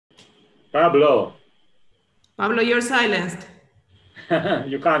Pablo. Pablo, you're silenced.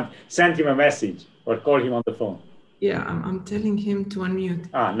 You can't send him a message or call him on the phone. Yeah, I'm telling him to unmute.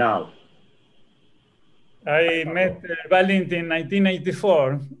 Ah, now. I met Bálint in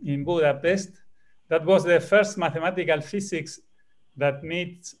 1984 in Budapest. That was the first mathematical physics that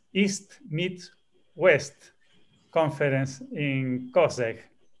meets East meets West conference in Kosek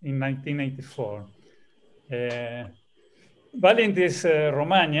in 1984. Bálint is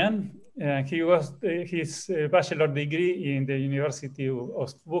Romanian. He was his bachelor degree in the University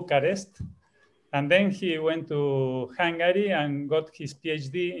of Bucharest. And then he went to Hungary and got his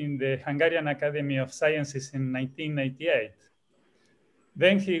PhD in the Hungarian Academy of Sciences in 1988.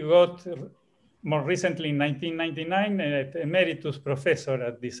 Then he got, more recently in 1999, an emeritus professor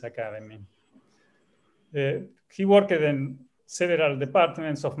at this academy. He worked in several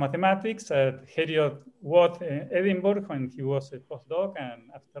departments of mathematics at Heriot-Watt Edinburgh when he was a postdoc, and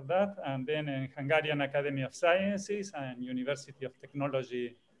after that, and then in Hungarian Academy of Sciences and University of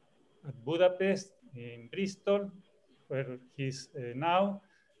Technology at Budapest, in Bristol, where he's now,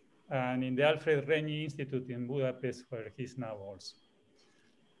 and in the Alfred Renyi Institute in Budapest, where he's now also.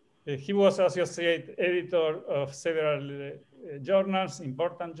 He was associate editor of several journals,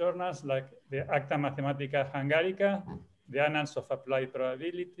 important journals, like the Acta Mathematica Hungarica, the Annals of Applied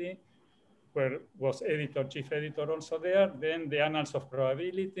Probability, where was editor, chief editor also there, then the Annals of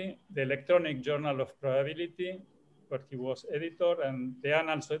Probability, the Electronic Journal of Probability, where he was editor, and the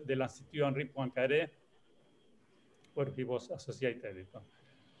Annals de l'Institut Henri Poincaré, where he was associate editor.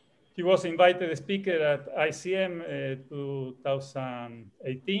 He was invited speaker at ICM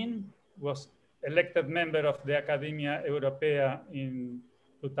 2018, was elected member of the Academia Europea in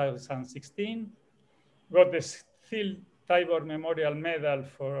 2016, got the Phil Tibor Memorial Medal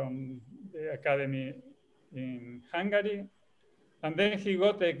from the Academy in Hungary, and then he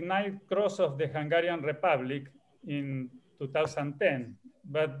got the Knight Cross of the Hungarian Republic in 2010,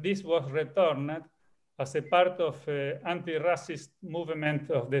 but this was returned as a part of anti-racist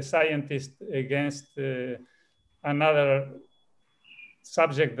movement of the scientists against another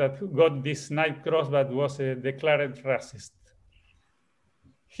subject that got this Knight Cross but was declared racist.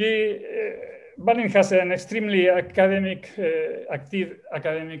 Bálint has an extremely academic, active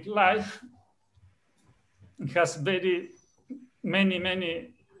academic life. He has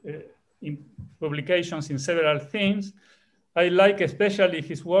many publications in several themes. I like especially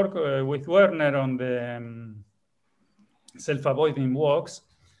his work with Werner on the self-avoiding walks,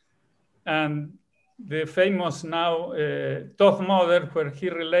 and the famous now Tóth model, where he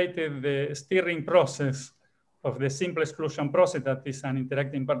related the stirring process of the simple exclusion process, that is an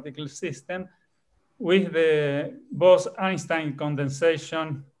interacting particle system, with the Bose-Einstein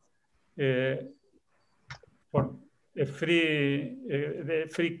condensation for a the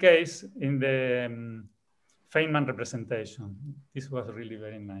free case in the Feynman representation. This was really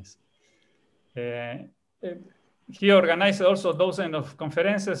very nice. He organized also dozens of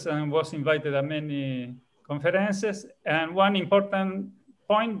conferences and was invited at many conferences. And one important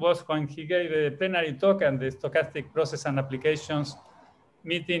point was when he gave a plenary talk at the Stochastic Process and Applications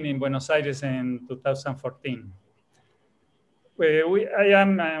meeting in Buenos Aires in 2014.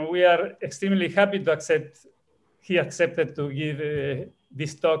 We are extremely happy to he accepted to give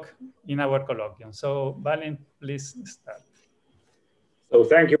this talk in our colloquium. So Bálint, please start. So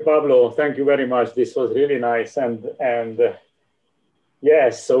thank you, Pablo. Thank you very much. This was really nice. And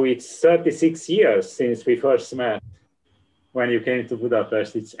yes, so it's 36 years since we first met when you came to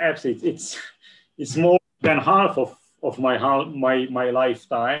Budapest. It's absolutely, it's more than half of my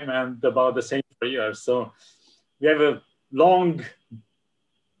lifetime, and about the same for years. So we have a long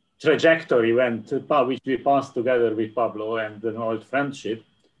trajectory which we passed together with Pablo and an old friendship.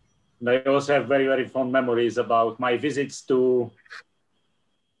 And I also have very fond memories about my visits to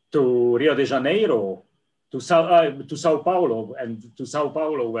Rio de Janeiro, to Sao Paulo,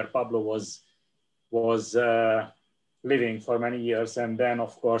 where Pablo was living for many years, and then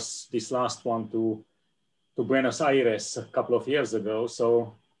of course this last one to Buenos Aires a couple of years ago.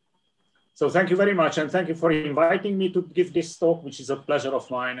 So thank you very much, and thank you for inviting me to give this talk, which is a pleasure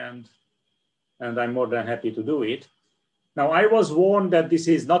of mine, and I'm more than happy to do it. Now, I was warned that this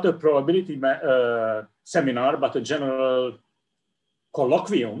is not a probability seminar, but a general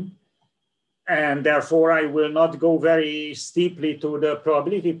colloquium, and therefore I will not go very steeply to the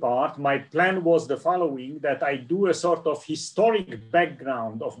probability part. My plan was the following, that I do a sort of historic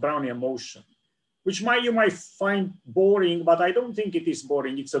background of Brownian motion, which you might find boring, but I don't think it is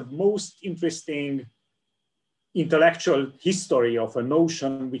boring. It's a most interesting intellectual history of a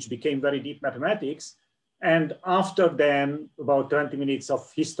notion which became very deep mathematics. And after then, about 20 minutes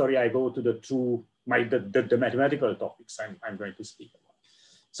of history, I go to the mathematical topics I'm going to speak about.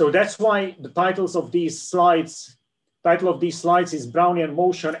 So that's why the titles of these slides, title of these slides is Brownian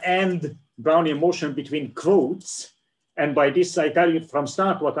motion and Brownian motion between quotes. And by this, I tell you from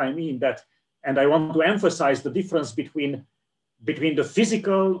start what I mean, that, and I want to emphasize the difference between the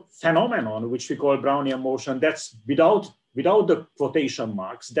physical phenomenon, which we call Brownian motion, that's without the quotation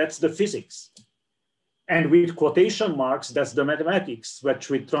marks, that's the physics. And with quotation marks, that's the mathematics, which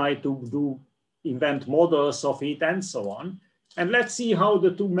we try to invent models of it and so on. And let's see how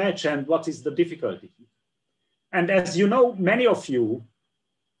the two match and what is the difficulty. And as you know, many of you,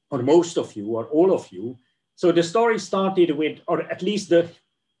 or most of you, or all of you, so the story started with, or at least the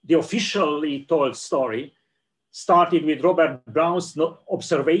officially told story, started with Robert Brown's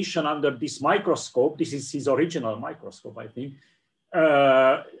observation under this microscope. This is his original microscope, I think,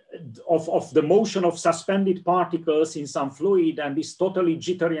 of the motion of suspended particles in some fluid, and this totally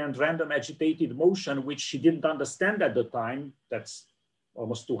jittery and random agitated motion, which he didn't understand at the time. That's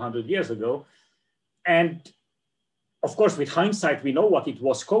almost 200 years ago. And of course, with hindsight, we know what it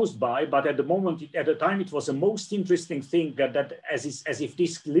was caused by, but at the moment, at the time, it was the most interesting thing that as if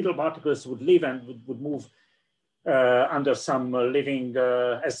these little particles would live and would move under some living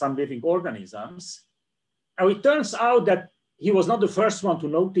organisms. Now it turns out that he was not the first one to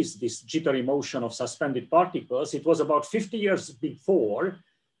notice this jittery motion of suspended particles. It was about 50 years before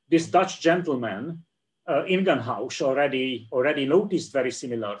this Dutch gentleman, Ingenhousz, already noticed very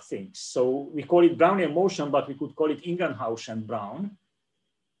similar things. So we call it Brownian motion, but we could call it Ingenhousz and Brown.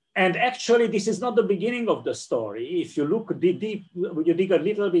 And actually, this is not the beginning of the story. If you you dig a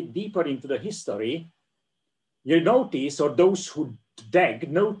little bit deeper into the history, you notice, or those who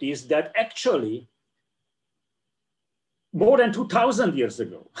dig notice, that actually more than 2,000 years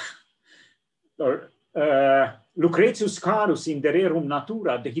ago, Lucretius Carus in De Rerum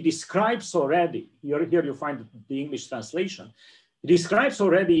Natura, he describes already, here you find the English translation, he describes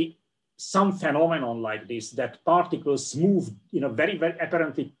already some phenomenon like this, that particles move in a very, very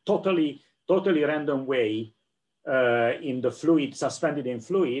apparently totally random way in the fluid, suspended in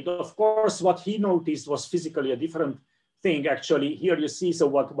fluid. Of course, what he noticed was physically a different thing. Actually, here you see, so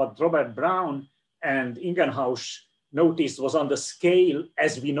what Robert Brown and Ingenhousz noticed was on the scale,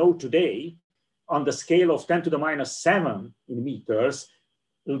 as we know today, on the scale of 10 to the minus 7 in meters,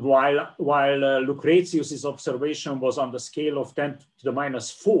 while Lucretius's observation was on the scale of 10 to the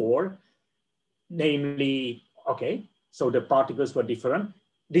minus 4, namely, okay, so the particles were different.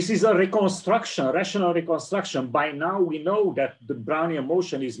 This is a reconstruction, a rational reconstruction. By now we know that the Brownian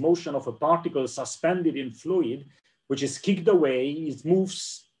motion is motion of a particle suspended in fluid, which is kicked away, it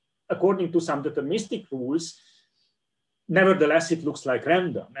moves according to some deterministic rules. Nevertheless, it looks like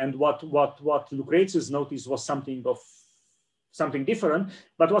random. And what Lucretius noticed was something different.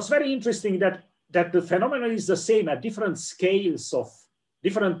 But what's very interesting that the phenomenon is the same at different scales of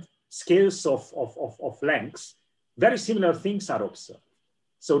lengths. Very similar things are observed.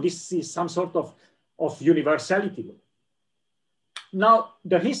 So this is some sort of universality. Now,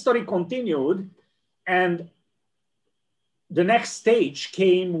 the history continued, and the next stage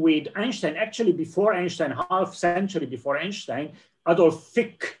came with Einstein. Actually, before Einstein, half century before Einstein, Adolf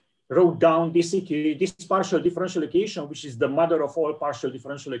Fick wrote down this partial differential equation, which is the mother of all partial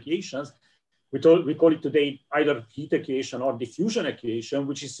differential equations. We call it today either heat equation or diffusion equation,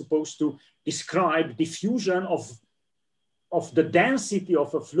 which is supposed to describe diffusion of the density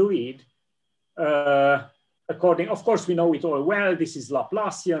of a fluid according, of course, we know it all well. This is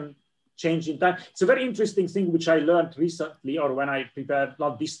Laplacian change in time. It's a very interesting thing which I learned recently, or when I prepared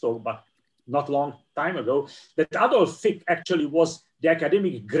not this talk, but not long time ago, that Adolf Fick actually was the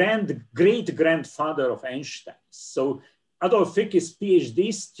academic great grandfather of Einstein. So Adolf Fick's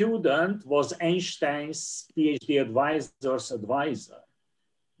PhD student was Einstein's PhD advisor's advisor,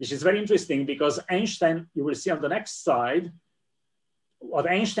 which is very interesting because Einstein, you will see on the next slide, what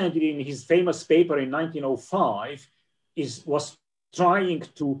Einstein did in his famous paper in 1905 was trying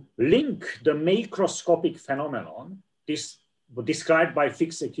to link the macroscopic phenomenon, this described by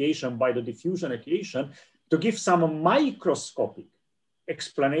Fick's equation, by the diffusion equation, to give some microscopic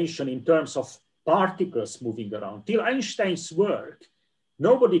explanation in terms of particles moving around. Till Einstein's work,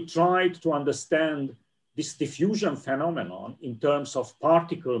 nobody tried to understand this diffusion phenomenon in terms of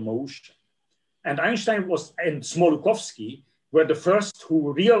particle motion. And Einstein and Smoluchowski were the first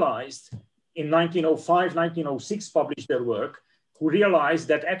who realized in 1905, 1906, published their work, who realized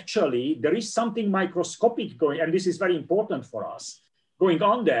that actually there is something microscopic going, and this is very important for us, going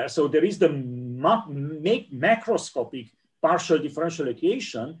on there. So there is the macroscopic partial differential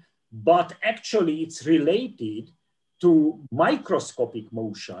equation, but actually it's related to microscopic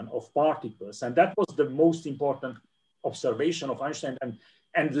motion of particles. And that was the most important observation of Einstein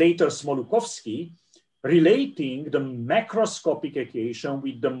and later Smoluchowski, relating the macroscopic equation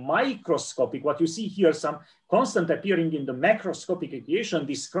with the microscopic. What you see here, some constant appearing in the macroscopic equation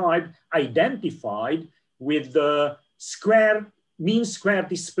described, identified with the mean square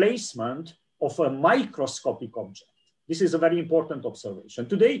displacement of a microscopic object. This is a very important observation.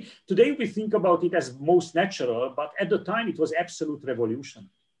 Today we think about it as most natural, but at the time it was absolute revolution.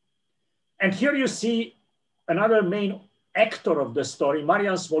 And here you see another main actor of the story,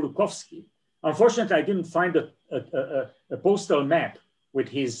 Marian Smoluchowski. Unfortunately, I didn't find a postal map with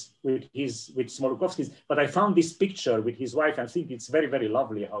Smoluchowski's, but I found this picture with his wife. I think it's very, very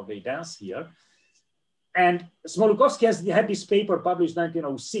lovely how they dance here. And Smoluchowski had this paper published in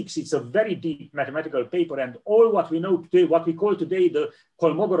 1906. It's a very deep mathematical paper, and all what we know today, what we call today the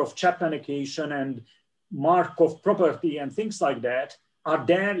Kolmogorov-Chapman equation and Markov property and things like that, are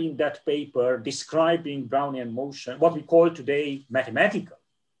there in that paper describing Brownian motion, what we call today mathematical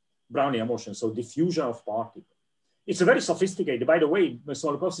Brownian motion, so diffusion of particles. It's a very sophisticated, by the way,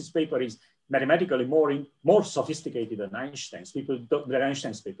 Smoluchowski's paper is mathematically more sophisticated than Einstein's.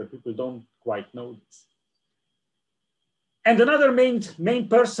 Einstein's paper, people don't quite know this. And another main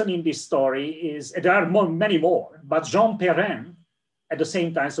person in this story is, there are many more, but Jean Perrin at the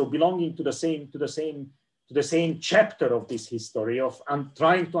same time, so belonging to the same chapter of this history of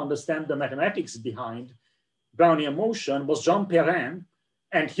trying to understand the mathematics behind Brownian motion, was Jean Perrin.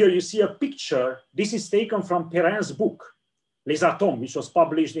 And here you see a picture. This is taken from Perrin's book, Les Atomes, which was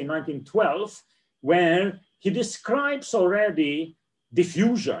published in 1912, where he describes already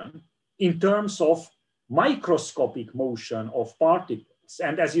diffusion in terms of microscopic motion of particles.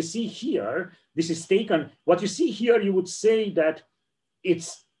 And as you see here, this is taken, what you see here, you would say that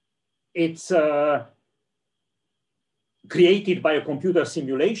it's created by a computer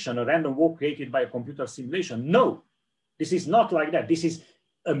simulation, a random walk created by a computer simulation. No, this is not like that. This is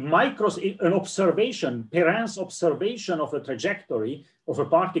an observation, Perrin's observation of a trajectory of a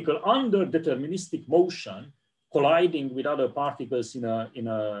particle under deterministic motion colliding with other particles in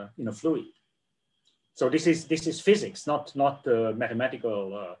a fluid. So this is physics, not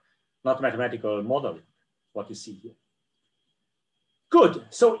mathematical modeling, what you see here. Good.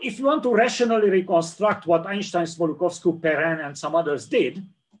 So if you want to rationally reconstruct what Einstein, Smoluchowski, Perrin, and some others did,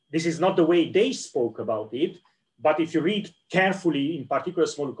 this is not the way they spoke about it. But if you read carefully, in particular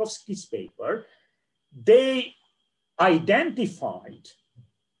Smoluchowski's paper, they identified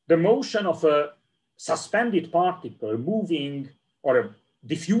the motion of a suspended particle moving, or a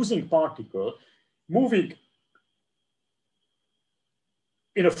diffusing particle moving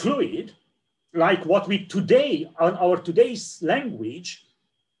in a fluid, like what we today, on our today's language,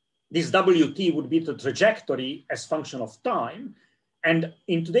 this WT would be the trajectory as function of time. And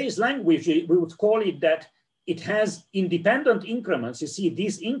in today's language, we would call it that it has independent increments. You see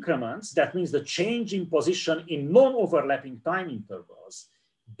these increments, that means the change in position in non-overlapping time intervals,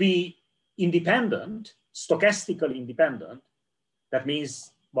 be independent, stochastically independent. That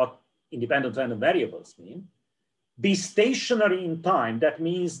means what independent random variables mean. Be stationary in time. That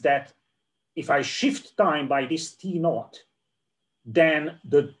means that if I shift time by this T naught, then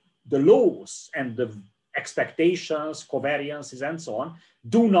the laws and the expectations, covariances, and so on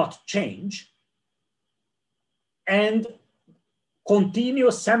do not change. And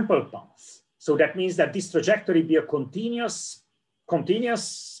continuous sample path. So that means that this trajectory be a continuous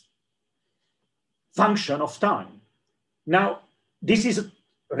function of time. Now, this is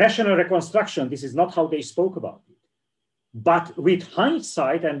rational reconstruction. This is not how they spoke about it. But with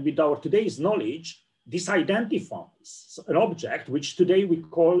hindsight and with our today's knowledge, this identifies an object which today we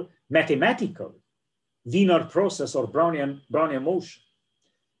call mathematical Wiener process or Brownian motion.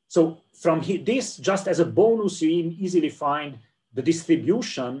 So from this, just as a bonus, you easily find the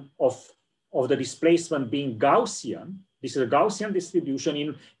distribution of the displacement being Gaussian. This is a Gaussian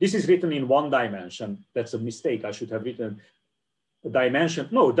distribution. This is written in one dimension. That's a mistake. I should have written a dimension.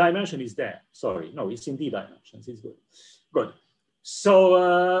 No, dimension is there. Sorry. No, it's in D dimensions. It's good. Good.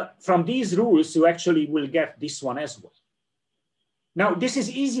 So from these rules, you actually will get this one as well. Now, this is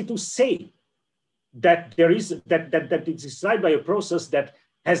easy to say that there is that it's described by a process that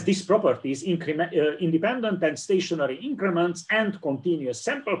has these properties, independent and stationary increments and continuous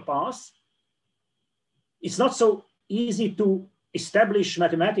sample paths. It's not so easy to establish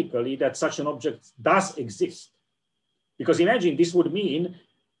mathematically that such an object does exist. Because imagine this would mean,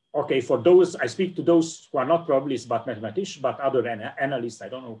 okay, for those, I speak to those who are not probabilists but mathematicians, but other analysts, I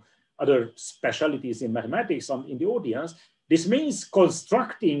don't know, other specialties in mathematics in the audience, This means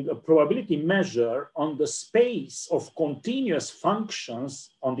constructing a probability measure on the space of continuous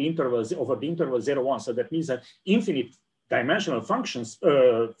functions on the intervals over the interval 0, 1. So that means that infinite dimensional functions,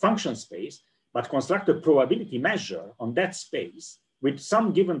 function space, but construct a probability measure on that space with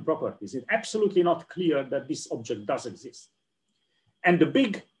some given properties. It's absolutely not clear that this object does exist. And the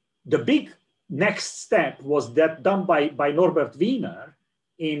big next step was that done by Norbert Wiener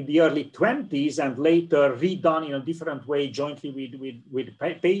in the early 20s and later redone in a different way jointly with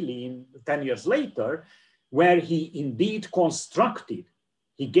Bálint 10 years later, where he indeed constructed,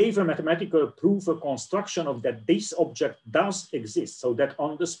 he gave a mathematical proof, a construction of that this object does exist. So that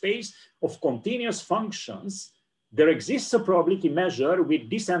on the space of continuous functions, there exists a probability measure with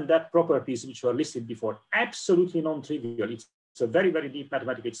this and that properties which were listed before. Absolutely non-trivial. It's a very, very deep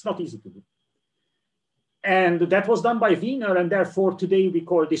mathematics. It's not easy to do. And that was done by Wiener, and therefore today we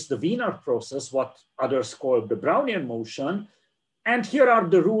call this the Wiener process, what others call the Brownian motion. And here are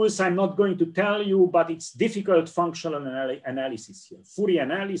the rules. I'm not going to tell you, but it's difficult functional analysis here. Fourier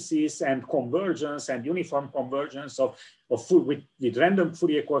analysis and convergence and uniform convergence with random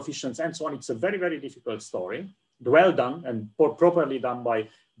Fourier coefficients and so on. It's a very, very difficult story. Well done and properly done by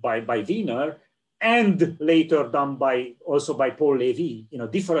Wiener, and later done also by Paul Lévy in a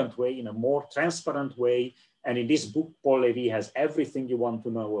different way, in a more transparent way. And in this book, Paul Lévy has everything you want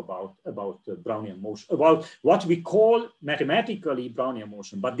to know about Brownian motion, about what we call mathematically Brownian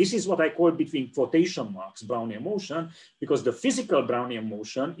motion. But this is what I call between quotation marks Brownian motion, because the physical Brownian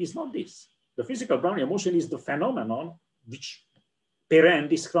motion is not this. The physical Brownian motion is the phenomenon which Perrin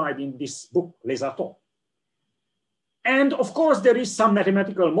described in this book, Les Atomes. And of course, there is some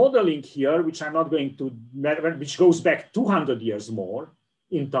mathematical modeling here, which I'm not going to, which goes back 200 years more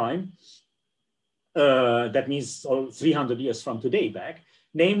in time. That means 300 years from today back,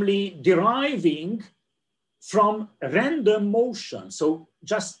 namely deriving from random motion. So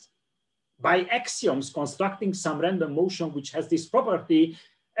just by axioms, constructing some random motion, which has this property,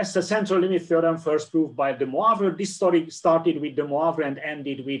 as the central limit theorem first proved by de Moivre. This story started with de Moivre and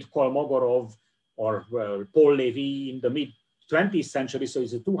ended with Kolmogorov or Paul Lévy in the mid-20th century. So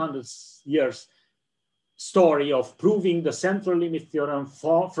it's a 200 years story of proving the central limit theorem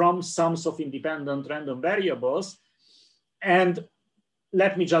from sums of independent random variables. And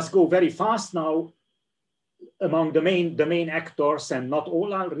let me just go very fast now among the main actors, and not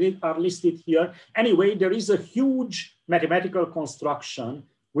all are listed here. Anyway, there is a huge mathematical construction,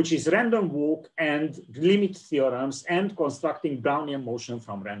 which is random walk and limit theorems and constructing Brownian motion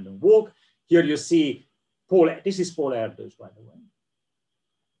from random walk. Here you see this is Paul Erdős, by the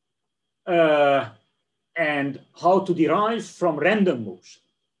way. And how to derive from random motion.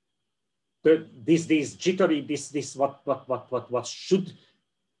 This jittery, what should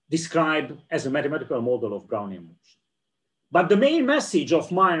describe as a mathematical model of Brownian motion. But the main message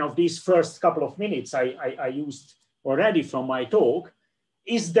of mine of these first couple of minutes I used already from my talk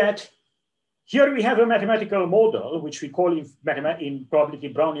is that here we have a mathematical model, which we call in probability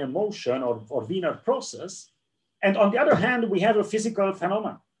Brownian motion or Wiener process. And on the other hand, we have a physical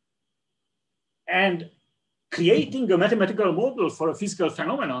phenomenon. And creating a mathematical model for a physical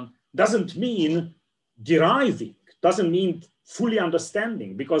phenomenon doesn't mean deriving, doesn't mean fully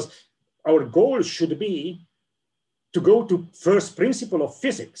understanding, because our goal should be to go to first principle of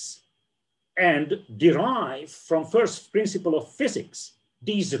physics and derive from first principle of physics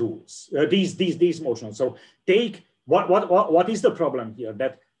these rules, these motions. So take what is the problem here?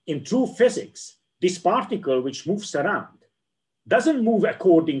 That in true physics, this particle which moves around doesn't move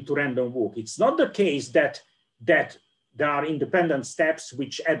according to random walk. It's not the case that there are independent steps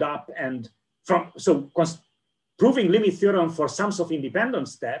which add up, and proving limit theorem for sums of independent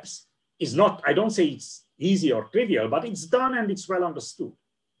steps is not, I don't say it's easy or trivial, but it's done and it's well understood.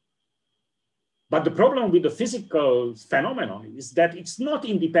 But the problem with the physical phenomenon is that it's not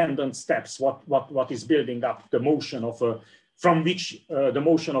independent steps what is building up the motion from which the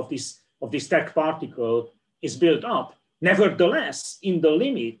motion of this stack particle is built up. Nevertheless, in the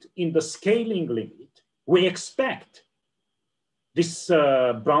limit, in the scaling limit, we expect this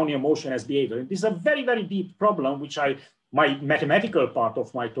Brownian motion as behavior. This is a very, very deep problem, which my mathematical part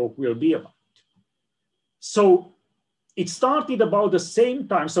of my talk will be about. So it started about the same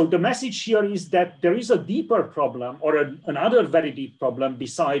time. So the message here is that there is a deeper problem, or another very deep problem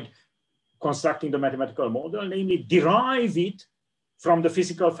beside constructing the mathematical model, namely derive it from the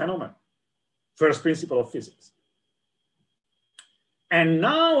physical phenomenon, first principle of physics. And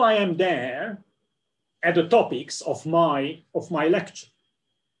now I am there at the topics of my lecture.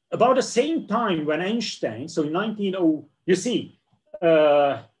 About the same time when Einstein, so in 1900, you see,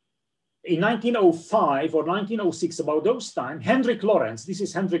 in 1905 or 1906, about those time, Hendrik Lorentz, this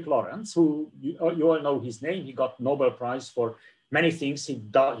is Hendrik Lorentz, who you all know his name. He got Nobel Prize for many things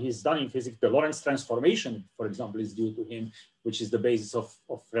he's done in physics. The Lorentz transformation, for example, is due to him, which is the basis of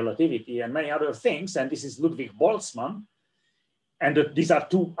relativity and many other things. And this is Ludwig Boltzmann. And these are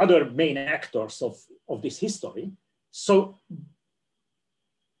two other main actors of this history. So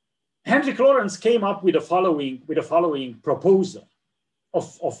Hendrik Lorentz came up with the following proposal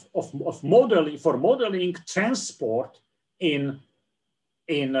of modeling, for modeling transport in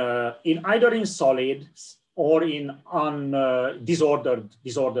either in solids or in disordered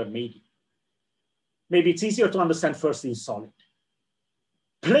medium. Maybe it's easier to understand first in solid.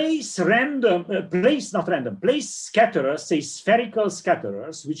 Place scatterers, say spherical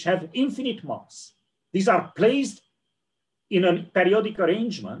scatterers, which have infinite mass. These are placed in a periodic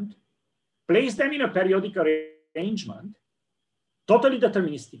arrangement. Place them in a periodic arrangement, totally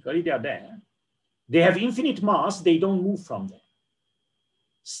deterministically, they are there. They have infinite mass, they don't move from there.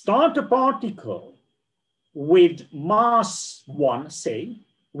 Start a particle with mass 1, say,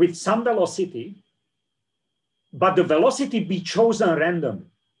 with some velocity, but the velocity be chosen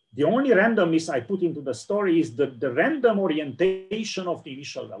randomly. The only randomness I put into the story is the random orientation of the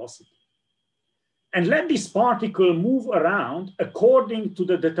initial velocity. And let this particle move around according to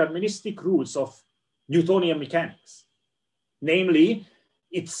the deterministic rules of Newtonian mechanics. Namely,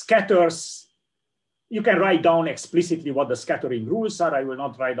 it scatters. You can write down explicitly what the scattering rules are. I will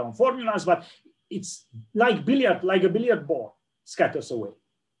not write down formulas, but it's like a billiard ball scatters away.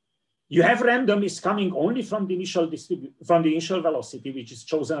 You have randomness coming only from the initial velocity, which is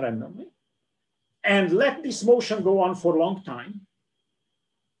chosen randomly, and let this motion go on for a long time.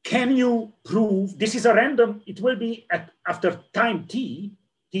 Can you prove this is a random? It will be after time t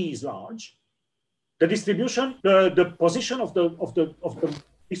is large. The distribution, the position of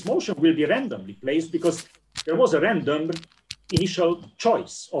this motion will be randomly placed because there was a random initial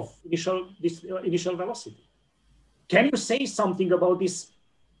choice of initial velocity. Can you say something about this,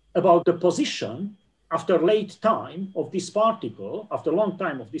 about the position after late time of this particle, after long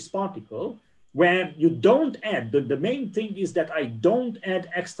time of this particle, where you don't add, the main thing is that I don't add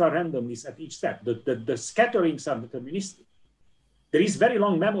extra randomness at each step. The scatterings are deterministic. There is very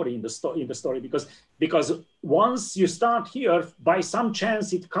long memory in the story because once you start here, by some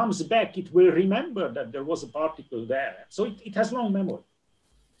chance it comes back, it will remember that there was a particle there. So it has long memory.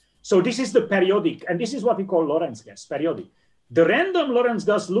 So this is the periodic, and this is what we call Lorentz gas, periodic. The random Lorentz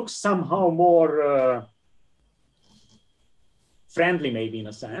gas looks somehow more friendly, maybe in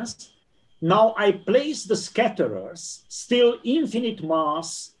a sense. Now I place the scatterers, still infinite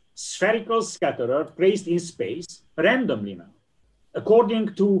mass, spherical scatterer placed in space, randomly now.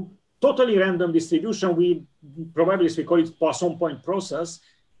 According to totally random distribution, we call it Poisson point process.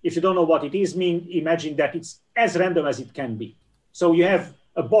 If you don't know what it is, imagine that it's as random as it can be. So you have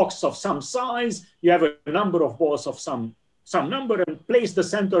a box of some size, you have a number of balls of some number, and place the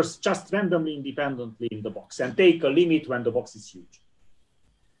centers just randomly independently in the box and take a limit when the box is huge.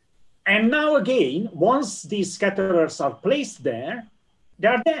 And now again, once these scatterers are placed there, they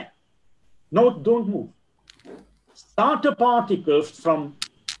are there. No, don't move. Start a particle from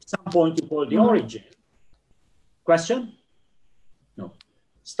some point you call the origin. Question? No.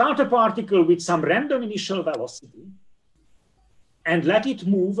 Start a particle with some random initial velocity and let it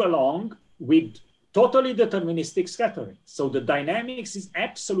move along with totally deterministic scattering. So the dynamics is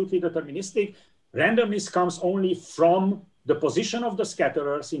absolutely deterministic. Randomness comes only from the position of the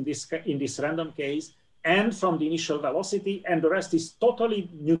scatterers in this random case and from the initial velocity, and the rest is totally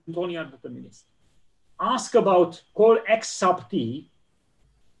Newtonian deterministic. Ask about, call x sub t,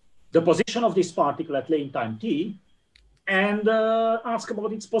 the position of this particle at lane time t, and ask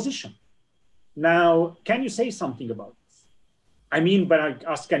about its position. Now, can you say something about this? I mean, when I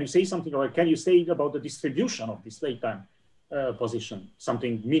ask, can you say something about, can you say about the distribution of this late time position,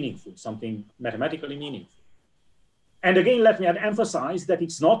 something meaningful, something mathematically meaningful? And again, let me emphasize that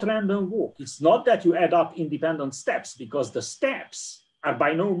it's not random walk. It's not that you add up independent steps, because the steps are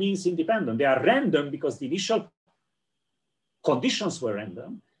by no means independent. They are random because the initial conditions were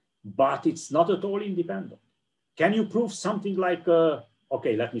random, but it's not at all independent. Can you prove something like,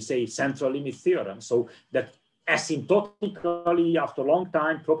 okay, let me say central limit theorem, so that asymptotically after a long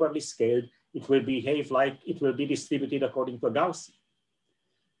time, properly scaled, it will behave like it will be distributed according to a Gaussian.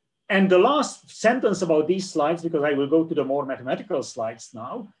 And the last sentence about these slides, because I will go to the more mathematical slides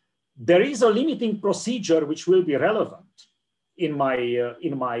now, there is a limiting procedure which will be relevant in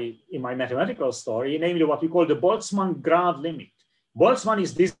my mathematical story, namely what we call the Boltzmann-Grad limit. Boltzmann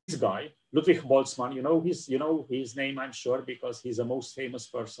is this guy, Ludwig Boltzmann. You know his name, I'm sure, because he's the most famous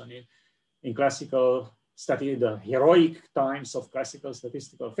person in classical study, the heroic times of classical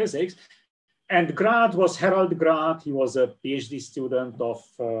statistical physics. And Grad was Harold Grad. He was a PhD student of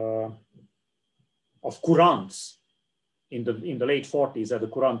Courant's in the late 40s at the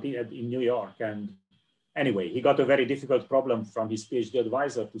Courant in New York. And anyway, he got a very difficult problem from his PhD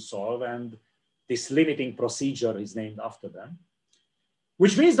advisor to solve, and this limiting procedure is named after them,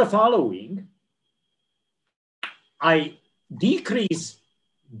 which means the following. I decrease,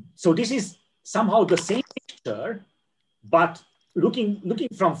 so this is somehow the same picture, but looking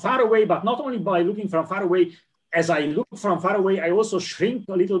from far away, but not only by looking from far away. As I look from far away, I also shrink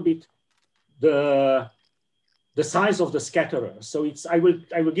a little bit the size of the scatterer. So I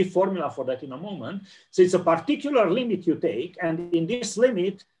will give formula for that in a moment. So it's a particular limit you take, and in this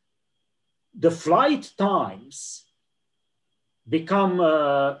limit, the flight times become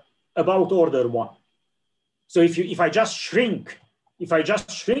about order 1. So if I just shrink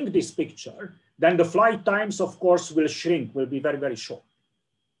this picture, then the flight times, of course, will be very, very short.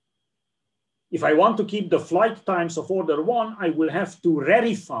 If I want to keep the flight times of order 1, I will have to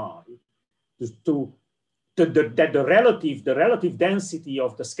rarefy that the relative density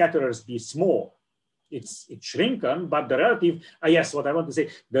of the scatterers be small. It's shrinken, but the relative, yes, what I want to say,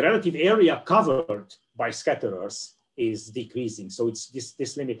 the relative area covered by scatterers is decreasing. So it's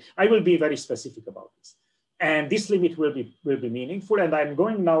this limit. I will be very specific about this. And this limit will be meaningful. And I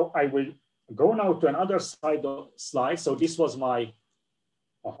will go now to another slide. So this was my,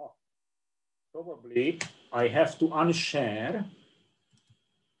 probably I have to unshare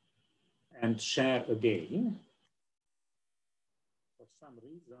and share again. For some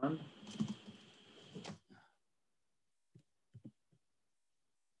reason,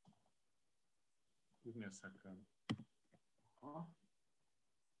 give me a second.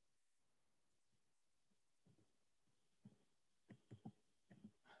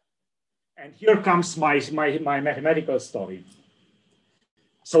 And here comes my mathematical story.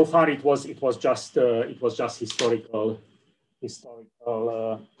 So far, it was just historical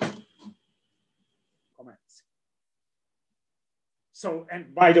comments. So,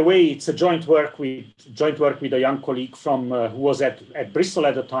 and by the way, it's a joint work with a young colleague from who was at Bristol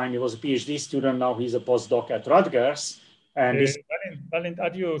at the time. He was a PhD student. Now he's a postdoc at Rutgers. And Bálint,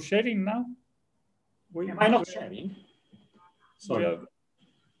 are you sharing now? Am I not sharing? Sorry.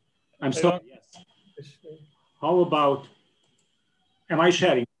 I'm sorry. Yes. How about? Am I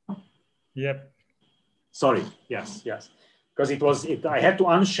sharing? Yep. Sorry. Yes. Because I had to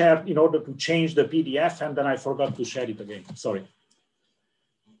unshare in order to change the PDF, and then I forgot to share it again. Sorry.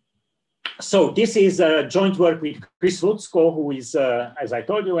 So this is a joint work with Chris Lutzko, who is, as I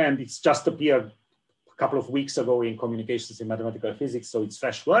told you, and it's just appeared a couple of weeks ago in Communications in Mathematical Physics. So it's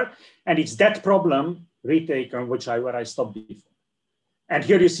fresh work, and it's that problem retaken where I stopped before. And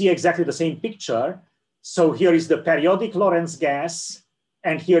here you see exactly the same picture. So here is the periodic Lorentz gas,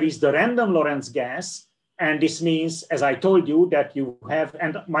 and here is the random Lorentz gas. And this means, as I told you, that you have,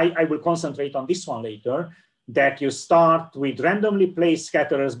 and I will concentrate on this one later, that you start with randomly placed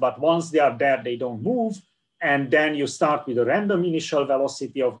scatterers, but once they are there, they don't move. And then you start with a random initial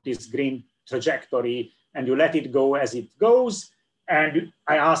velocity of this green trajectory, and you let it go as it goes. And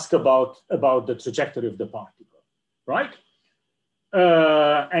I ask about the trajectory of the particle, right?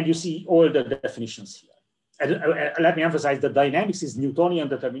 And you see all the definitions here. And, let me emphasize that dynamics is Newtonian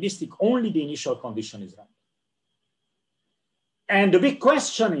deterministic, only the initial condition is random. And the big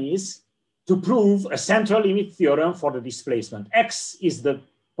question is to prove a central limit theorem for the displacement. X is the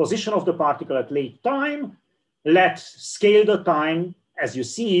position of the particle at late time. Let scale the time, as you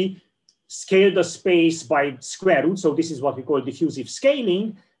see, scale the space by square root. So this is what we call diffusive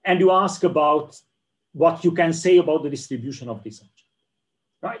scaling. And you ask about what you can say about the distribution of this object,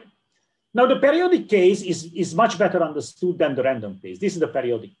 right? Now, the periodic case is much better understood than the random case. This is the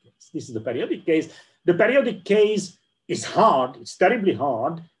periodic case. This is the periodic case. The periodic case is hard. It's terribly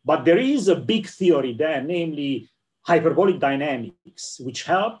hard, but there is a big theory there, namely hyperbolic dynamics, which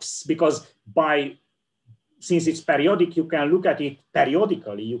helps because since it's periodic, you can look at it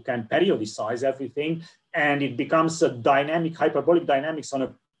periodically. You can periodicize everything, and it becomes a dynamic, hyperbolic dynamics on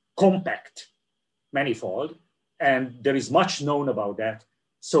a compact manifold. And there is much known about that.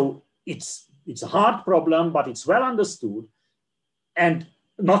 So it's a hard problem, but it's well understood, and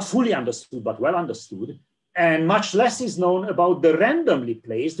not fully understood, but well understood. And much less is known about the randomly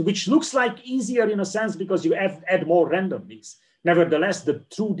placed, which looks like easier in a sense because you add more randomness. Nevertheless, the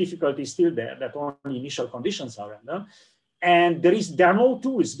true difficulty is still there, that only initial conditions are random. And there are no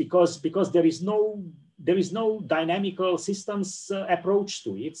tools because there is no dynamical systems approach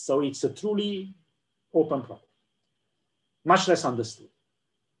to it. So it's a truly open problem, much less understood.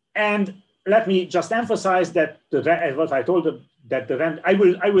 And let me just emphasize that what I told you, that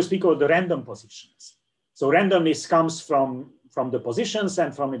I will speak about the random positions. So randomness comes from the positions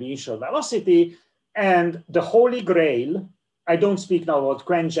and from the initial velocity, and the holy grail, I don't speak now about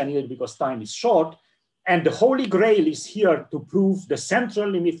quench because time is short, and the holy grail is here to prove the central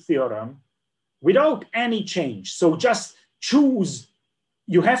limit theorem without any change. So just choose,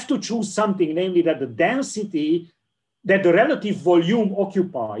 you have to choose something, namely that the density, that the relative volume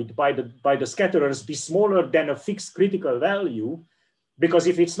occupied by the scatterers be smaller than a fixed critical value, because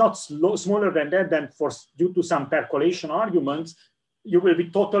if it's not smaller than that, then due to some percolation arguments, you will be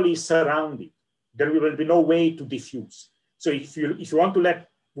totally surrounded. There will be no way to diffuse. So if you want to let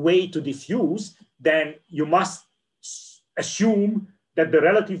way to diffuse, then you must assume that the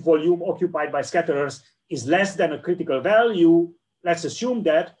relative volume occupied by scatterers is less than a critical value. Let's assume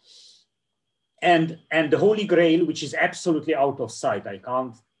that. And the holy grail, which is absolutely out of sight,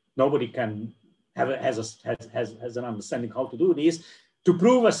 nobody can has an understanding how to do this, to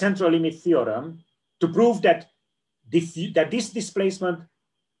prove a central limit theorem, to prove that this displacement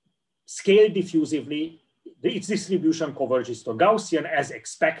scaled diffusively, its distribution converges to Gaussian as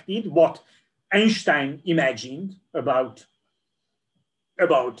expected, what Einstein imagined about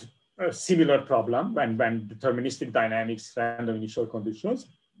a similar problem when deterministic dynamics, random initial conditions.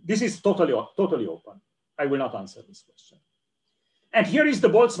 This is totally open. I will not answer this question. And here is the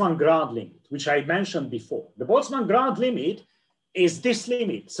Boltzmann-Grad limit, which I mentioned before. The Boltzmann-Grad limit is this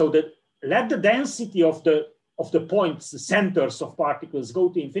limit. So that let the density of the points, the centers of particles, go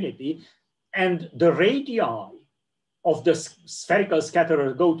to infinity, and the radii of the spherical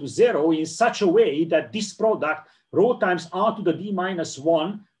scatterer go to 0 in such a way that this product, rho times r to the d minus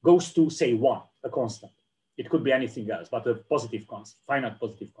 1, goes to, say, 1, a constant. It could be anything else, but a positive constant, finite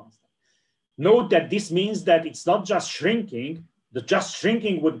positive constant. Note that this means that it's not just shrinking. The just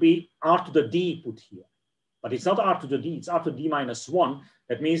shrinking would be r to the d put here. But it's not r to the d, it's r to d minus 1.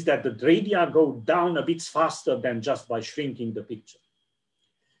 That means that the radii go down a bit faster than just by shrinking the picture.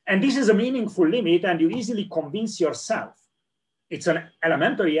 And this is a meaningful limit, and you easily convince yourself. It's an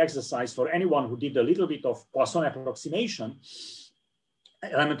elementary exercise for anyone who did a little bit of Poisson approximation,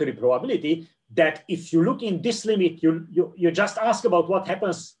 elementary probability, that if you look in this limit, you just ask about what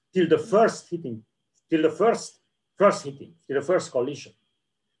happens till the first hitting, till the first collision.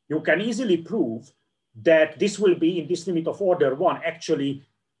 You can easily prove that this will be in this limit of order 1. Actually,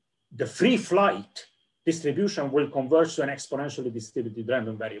 the free flight distribution will converge to an exponentially distributed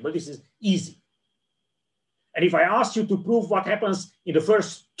random variable. This is easy. And if I ask you to prove what happens in the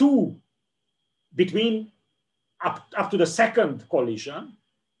first 2 between up to the second collision,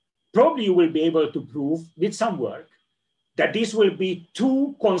 probably you will be able to prove with some work that this will be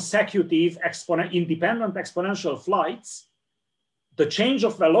 2 consecutive independent exponential flights. The change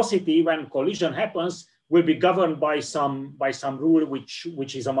of velocity when collision happens will be governed by some rule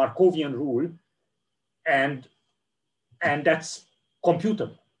which is a Markovian rule, and that's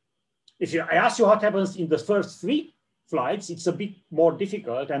computable. If I ask you what happens in the first 3 flights, it's a bit more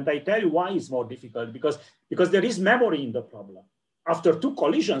difficult, and I tell you why it's more difficult, because there is memory in the problem. After 2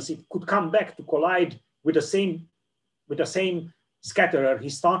 collisions, it could come back to collide with the same scatterer he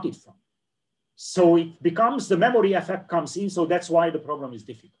started from. So it becomes, the memory effect comes in, so that's why the problem is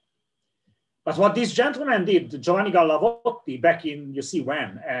difficult. But what this gentleman did, Giovanni Gallavotti, back in, you see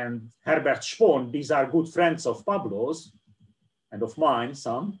when, and Herbert Spohn, these are good friends of Pablo's, and of mine,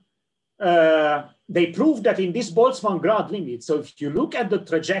 some, they proved that in this Boltzmann-Grad limit, so if you look at the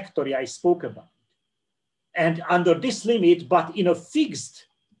trajectory I spoke about, and under this limit, but in a fixed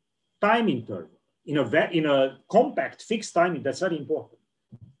time interval, in a compact fixed time, that's very important.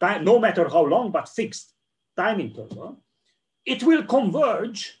 No matter how long, but fixed time interval, it will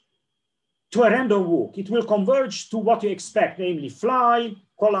converge to a random walk. It will converge to what you expect, namely fly,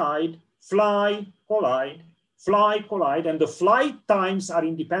 collide, fly, collide, fly, collide, and the flight times are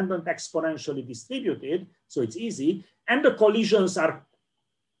independent exponentially distributed, so it's easy, and the collisions are,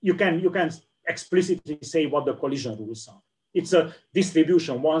 you can explicitly say what the collision rules are. It's a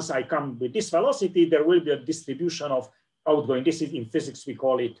distribution. Once I come with this velocity, there will be a distribution of outgoing. This is in physics, we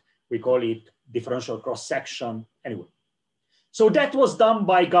call it differential cross section. Anyway, so that was done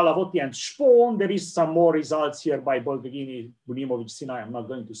by Gallavotti and Spohn. There is some more results here by Bolvigini, Bunimovic, Sinai. I'm not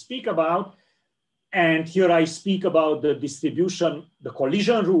going to speak about. And here I speak about the distribution, the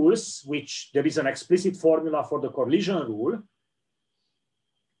collision rules, which there is an explicit formula for the collision rule.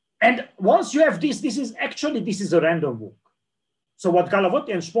 And once you have this is a random walk. So what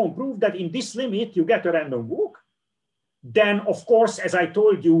Gallavotti and Spohn proved that in this limit, you get a random walk. Then, of course, as I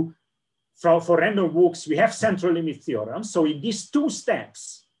told you, for random walks, we have central limit theorems. So in these 2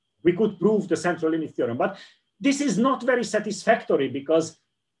 steps, we could prove the central limit theorem. But this is not very satisfactory because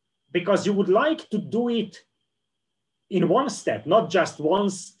you would like to do it in one step, not just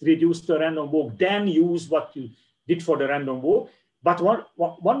once reduce the random walk, then use what you did for the random walk. But one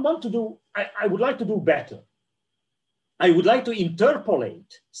want to do, I would like to do better. I would like to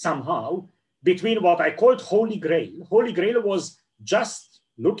interpolate somehow between what I called Holy Grail. Holy Grail was just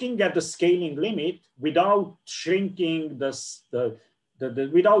looking at the scaling limit without shrinking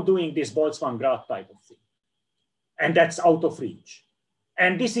without doing this Boltzmann-Grad type of thing. And that's out of reach.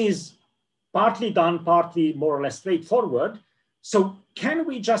 And this is partly done, partly more or less straightforward. So can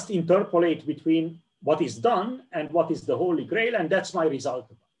we just interpolate between what is done and what is the Holy Grail? And that's my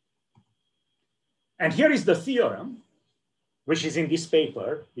result. And here is the theorem, which is in this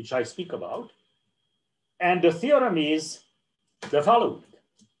paper, which I speak about. And the theorem is the following.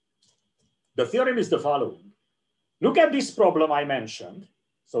 The theorem is the following. Look at this problem I mentioned.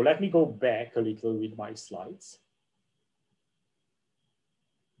 So let me go back a little with my slides.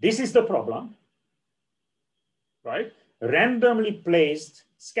 This is the problem, right? Randomly placed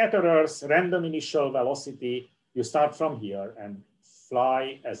scatterers, random initial velocity. You start from here and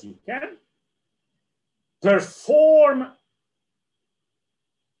fly as you can. Perform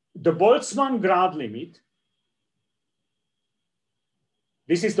the Boltzmann-Grad limit.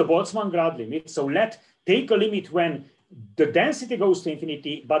 This is the Boltzmann-Grad limit. So take a limit when the density goes to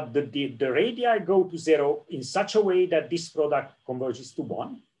infinity, but the radii go to 0 in such a way that this product converges to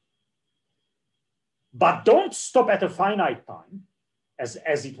 1. But don't stop at a finite time, as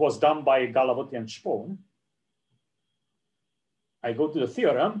it was done by Gallavotti and Spohn. I go to the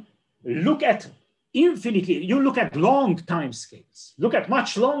theorem, look at infinitely, you look at long time scales, look at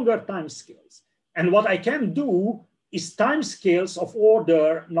much longer time scales. And what I can do is time scales of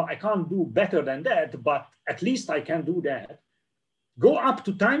order, no, I can't do better than that, but at least I can do that. Go up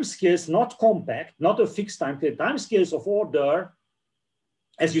to time scales, not compact, not a fixed time scales of order,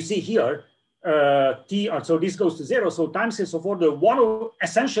 as you see here, T, so this goes to 0, so time scales of order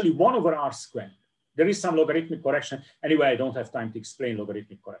essentially 1 over r squared. There is some logarithmic correction. Anyway, I don't have time to explain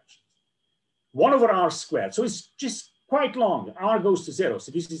logarithmic corrections. 1 over r squared, so it's just quite long. R goes to 0,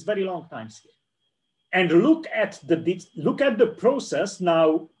 so this is very long time scale. And look at the process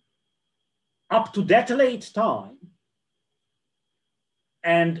now up to that late time,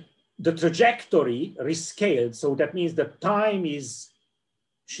 and the trajectory rescaled. So that means the time is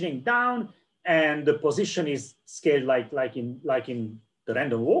shrink down, and the position is scaled like in the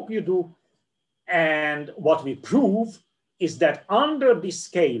random walk you do. And what we prove is that under this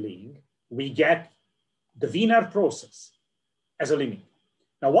scaling, we get the Wiener process as a limit.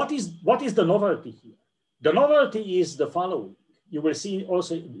 Now, what is the novelty here? The novelty is the following. You will see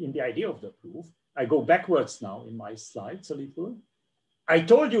also in the idea of the proof. I go backwards now in my slides a little. I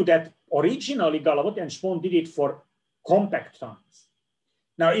told you that originally Gallavotti and Spohn did it for compact times.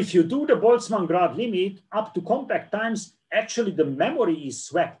 Now, if you do the Boltzmann-Grad limit up to compact times, actually the memory is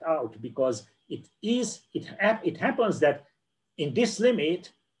swept out, because it happens that in this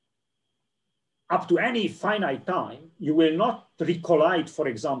limit, up to any finite time, you will not recollide, for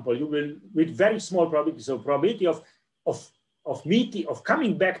example, you will, with very small probability, so probability of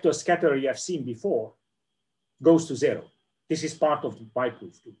coming back to a scatter you have seen before goes to 0. This is part of my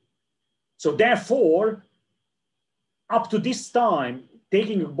proof too. So therefore, up to this time,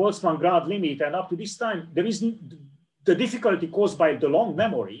 taking a Boltzmann-Grad limit, and up to this time, there isn't, the difficulty caused by the long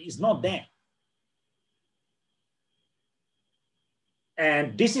memory is not there.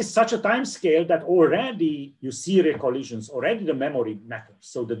 And this is such a time scale that already you see recollisions, already the memory matters.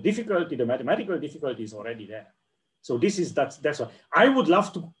 So the difficulty, the mathematical difficulty is already there. So that's why I would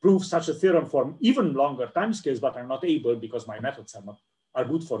love to prove such a theorem for even longer time scales, but I'm not able because my methods are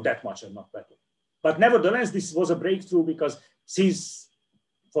good for that much and not better. But nevertheless, this was a breakthrough, because since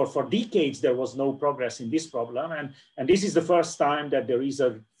for decades, there was no progress in this problem. And this is the first time that there is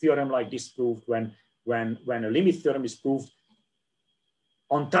a theorem like this proved when a limit theorem is proved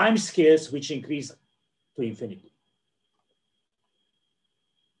on time scales which increase to infinity.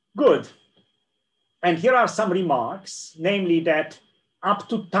 Good. And here are some remarks, namely that up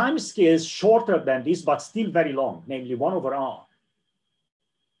to time scales shorter than this, but still very long, namely 1 over r,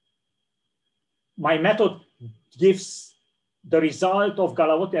 my method gives the result of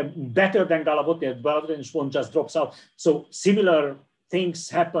Gallavotti better than Gallavotti, and Gallavotti and Spohn just drops out. So similar things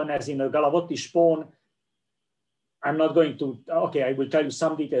happen as in a Gallavotti-Spohn. I'm not going to, okay, I will tell you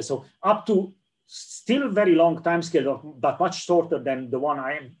some details. So up to still very long time scale, but much shorter than the one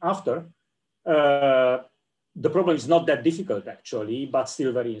I am after. The problem is not that difficult actually, but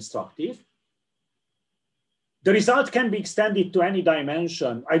still very instructive. The result can be extended to any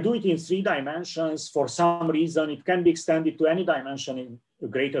dimension. I do it in 3 dimensions. For some reason, it can be extended to any dimension in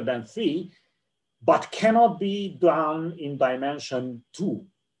greater than 3, but cannot be done in dimension 2.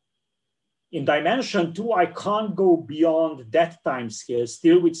 In dimension 2, I can't go beyond that time scale,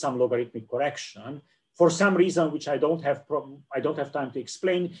 still with some logarithmic correction. For some reason, which I don't have time to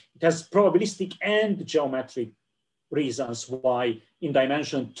explain, it has probabilistic and geometric reasons why in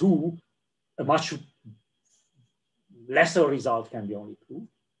dimension 2, a much lesser result can be only proved.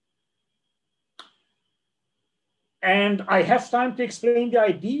 And I have time to explain the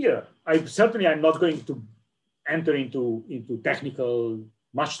idea. I'm not going to enter into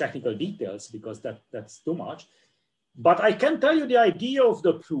much technical details because that's too much. But I can tell you the idea of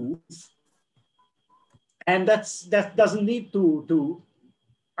the proof, and that doesn't need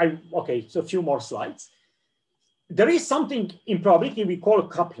okay, so a few more slides. There is something in probability we call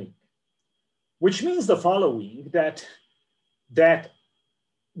coupling, which means the following, that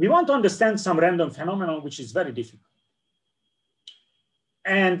we want to understand some random phenomenon, which is very difficult.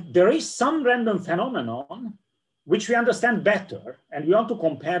 And there is some random phenomenon which we understand better, and we want to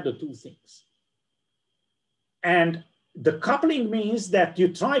compare the two things. And the coupling means that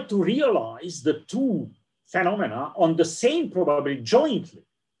you try to realize the two phenomena on the same probability, jointly,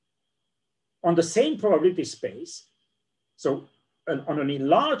 on the same probability space. So on an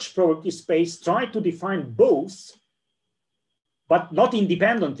enlarged probability space, try to define both, but not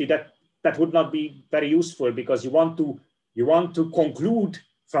independently. That would not be very useful because you want to conclude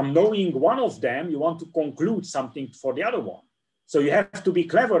from knowing one of them, you want to conclude something for the other one. So you have to be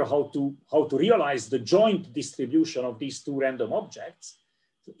clever how to realize the joint distribution of these two random objects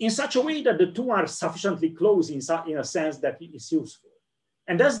in such a way that the two are sufficiently close in a sense that it is useful.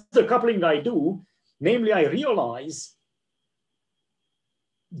 And that's the coupling I do. Namely, I realize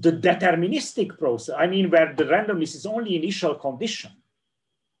the deterministic process, where the randomness is only initial condition.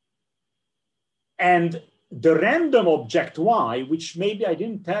 And the random object y, which maybe I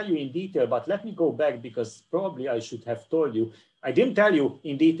didn't tell you in detail, but let me go back because probably I should have told you. I didn't tell you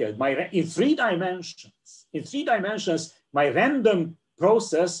in detail. In 3 dimensions, my random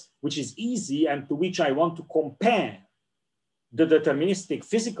process, which is easy and to which I want to compare the deterministic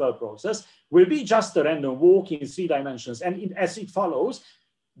physical process, will be just a random walk in 3 dimensions. And as it follows,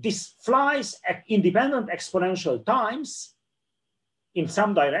 this flies at independent exponential times in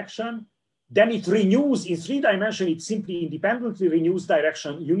some direction. Then it renews in 3 dimensions, it simply independently renews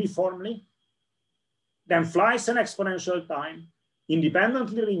direction uniformly, then flies an exponential time,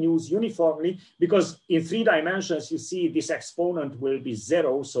 independently renews uniformly, because in 3 dimensions, you see this exponent will be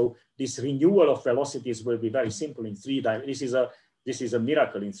 0. So this renewal of velocities will be very simple in 3 dimensions. This is a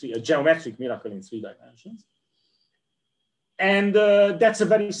miracle a geometric miracle in 3 dimensions. And that's a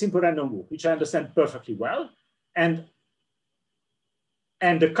very simple random walk, which I understand perfectly well.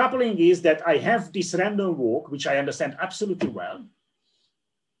 And the coupling is that I have this random walk, which I understand absolutely well.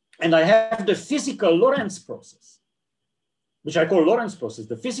 And I have the physical Lorentz process, which I call Lorentz process,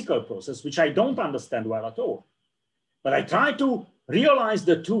 the physical process, which I don't understand well at all. But I try to realize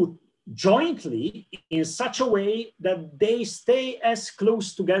the two jointly in such a way that they stay as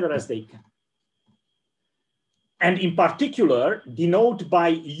close together as they can. And in particular, denote by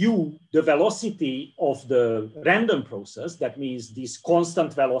u the velocity of the random process. That means these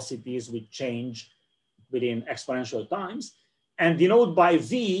constant velocities which change within exponential times. And denote by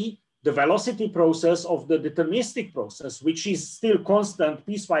v the velocity process of the deterministic process, which is still constant,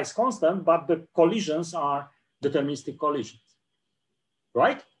 piecewise constant, but the collisions are deterministic collisions,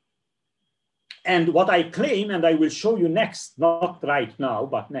 right? And what I claim, and I will show you next, not right now,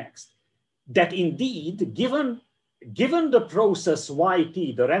 but next, that indeed, given the process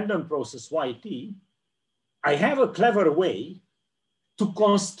yt, the random process yt, I have a clever way to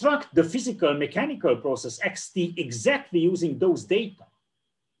construct the physical mechanical process xt exactly using those data.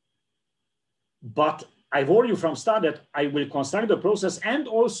 But I warn you from start that I will construct the process and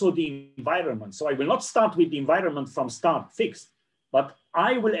also the environment. So I will not start with the environment from start fixed, but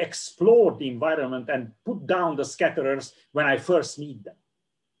I will explore the environment and put down the scatterers when I first meet them,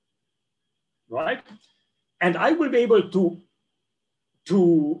 right? And I will be able to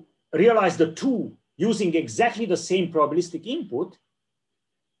realize the two using exactly the same probabilistic input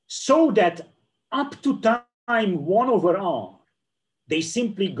so that up to time 1 over r, they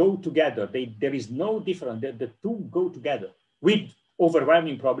simply go together. There is no difference. The two go together with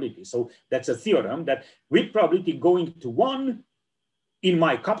overwhelming probability. So that's a theorem that with probability going to 1, in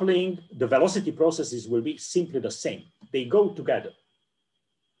my coupling, the velocity processes will be simply the same. They go together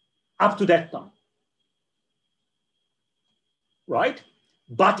up to that time. Right?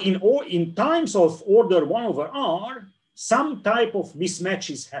 But in times of order 1 over r, some type of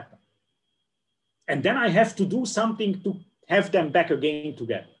mismatches happen. And then I have to do something to have them back again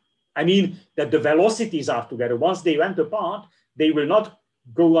together. I mean that the velocities are together. Once they went apart, they will not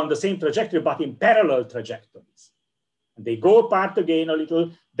go on the same trajectory, but in parallel trajectories. And they go apart again a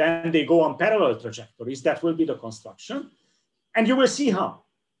little, then they go on parallel trajectories. That will be the construction. And you will see how.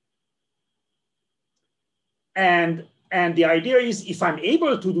 And the idea is, if I'm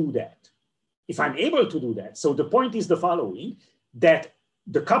able to do that, so the point is the following, that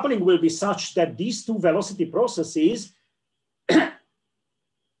the coupling will be such that these two velocity processes,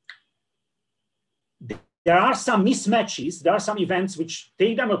 there are some mismatches, there are some events which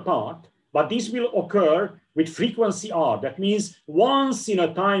take them apart, but these will occur with frequency r. That means once in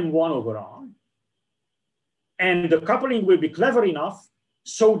a time 1 over r. And the coupling will be clever enough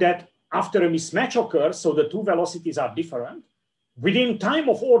so that after a mismatch occurs, so the two velocities are different, within time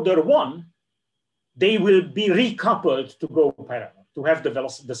of order 1, they will be recoupled to go parallel, to have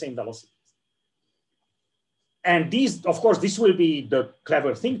the same velocities. And these, of course, this will be the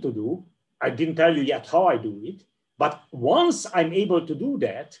clever thing to do. I didn't tell you yet how I do it, but once I'm able to do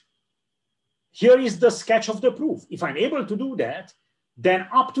that, here is the sketch of the proof. If I'm able to do that, then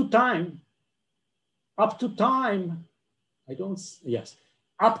up to time of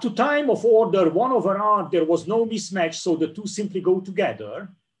order 1 over r, there was no mismatch, so the two simply go together.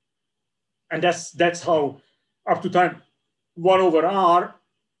 And that's how up to time 1 over r,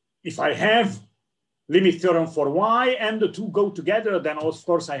 if I have limit theorem for y and the two go together, then of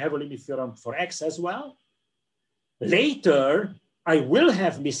course I have a limit theorem for x as well. Later, I will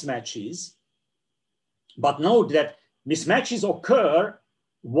have mismatches, but note that mismatches occur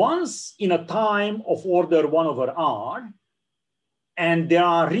once in a time of order 1 over r, and they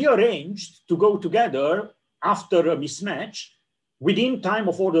are rearranged to go together after a mismatch within time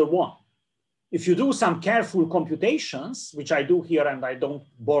of order 1. If you do some careful computations, which I do here and I don't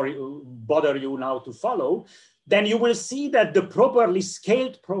bother you now to follow, then you will see that the properly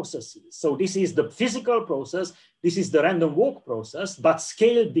scaled processes, so this is the physical process, this is the random walk process, but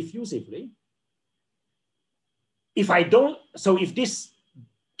scaled diffusively. If this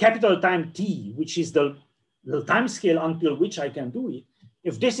capital time t, which is the time scale until which I can do it,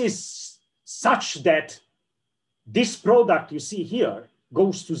 if this is such that this product you see here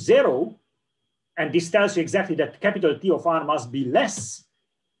goes to 0, and this tells you exactly that capital T of r must be less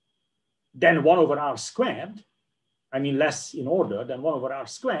than 1 over r squared, I mean less in order than 1 over r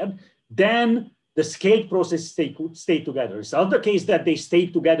squared, then the scaled processes stay together. It's not the case that they stay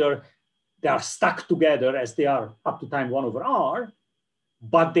together, they are stuck together as they are up to time 1 over r,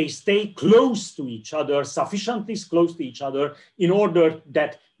 but they stay close to each other, sufficiently close to each other, in order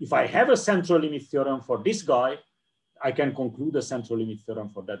that if I have a central limit theorem for this guy, I can conclude a central limit theorem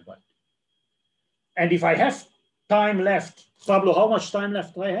for that guy. And if I have time left, Pablo, how much time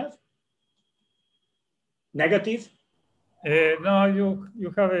left do I have? Negative? No,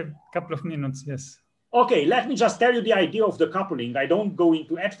 you have a couple of minutes, yes. Okay, let me just tell you the idea of the coupling. I don't go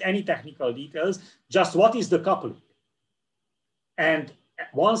into any technical details, just what is the coupling. And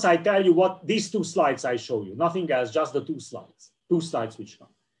once I tell you what these two slides I show you, nothing else, just the two slides which come.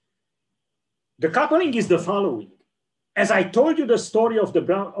 The coupling is the following. As I told you the story of the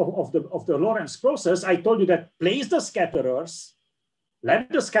Lorentz process, I told you that place the scatterers, let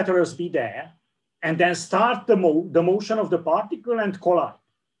the scatterers be there, and then start the motion of the particle and collide.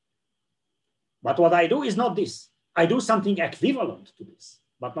 But what I do is not this. I do something equivalent to this,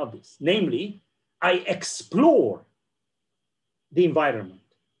 but not this. Namely, I explore the environment.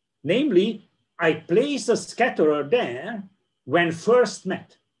 Namely, I place a scatterer there when first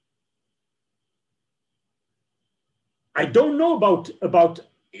met. I don't know about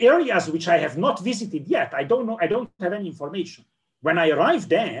areas which I have not visited yet. I don't know, I don't have any information. When I arrive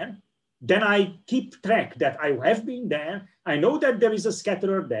there, then I keep track that I have been there. I know that there is a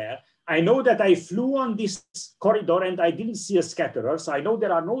scatterer there. I know that I flew on this corridor and I didn't see a scatterer. So I know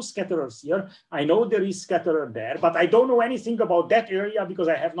there are no scatterers here. I know there is scatterer there, but I don't know anything about that area because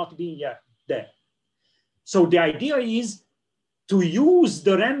I have not been yet there. So the idea is to use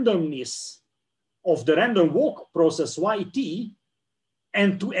the randomness of the random walk process YT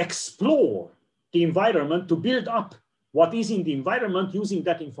and to explore the environment, to build up what is in the environment using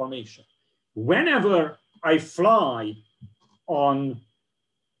that information. Whenever I fly on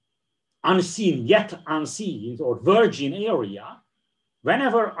unseen, yet unseen, or virgin area,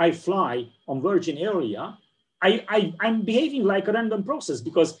 whenever I fly on virgin area, I'm behaving like a random process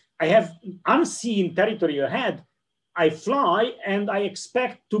because I have unseen territory ahead. I fly and I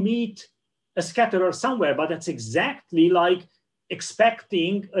expect to meet a scatterer somewhere, but that's exactly like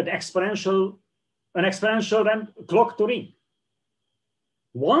expecting an exponential clock to ring.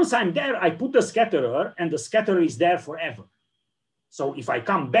 Once I'm there, I put the scatterer, and the scatterer is there forever. So if I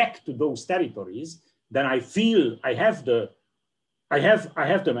come back to those territories, then I feel I have the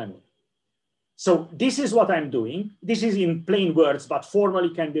memory. So this is what I'm doing. This is in plain words, but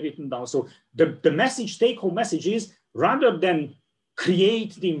formally can be written down. So the message, take-home message is, rather than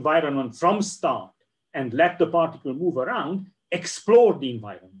create the environment from start and let the particle move around, explore the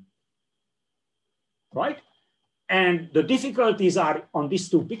environment, right? And the difficulties are on these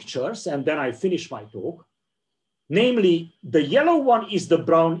two pictures, and then I finish my talk. Namely, the yellow one is the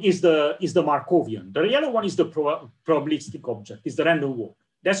Markovian. The yellow one is the probabilistic object, is the random walk.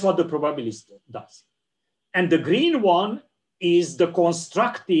 That's what the probabilist does. And the green one is the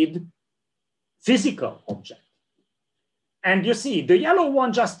constructed physical object. And you see, the yellow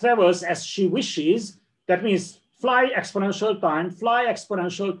one just travels as she wishes. That means fly exponential time, fly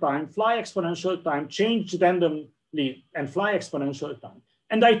exponential time, fly exponential time, change randomly, and fly exponential time.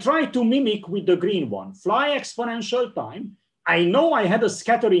 And I try to mimic with the green one, fly exponential time. I know I had a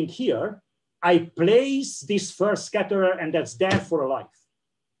scattering here. I place this first scatterer, and that's there for a life.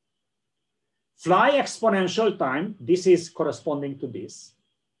 Fly exponential time, this is corresponding to this.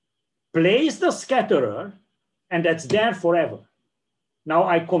 Place the scatterer, and that's there forever. Now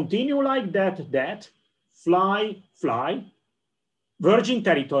I continue like that, fly, fly, virgin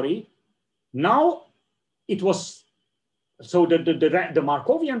territory. Now it was, so the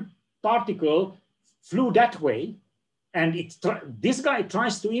Markovian particle flew that way, and this guy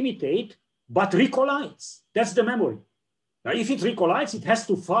tries to imitate, but recollides. That's the memory. Now, if it recollides, it has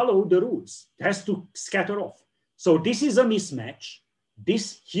to follow the rules. It has to scatter off. So this is a mismatch.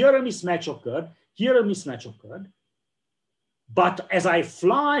 Here a mismatch occurred, here a mismatch occurred. But as I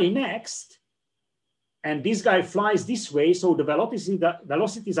fly next, and this guy flies this way, so the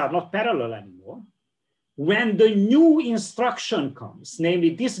velocities are not parallel anymore. When the new instruction comes,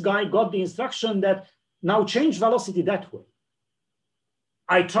 namely this guy got the instruction that now change velocity that way.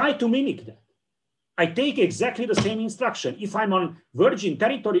 I try to mimic that. I take exactly the same instruction. If I'm on virgin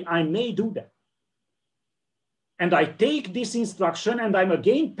territory, I may do that. And I take this instruction and I'm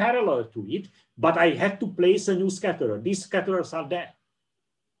again parallel to it, but I had to place a new scatterer. These scatterers are there.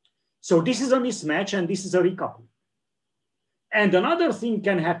 So this is a mismatch and this is a recoupling. And another thing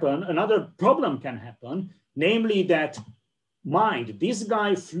can happen, another problem can happen, namely that, mind, this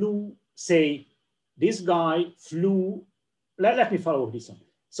guy flew, say, this guy flew, let me follow this one.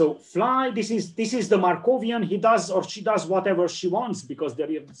 So fly, this is the Markovian, he does or she does whatever she wants because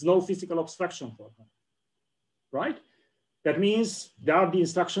there is no physical obstruction for her, right? That means there are the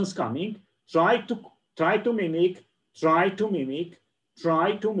instructions coming, try to mimic,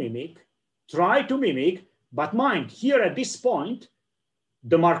 but mind, here at this point,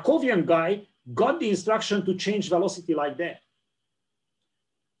 the Markovian guy got the instruction to change velocity like that.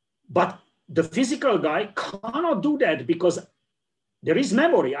 But the physical guy cannot do that because there is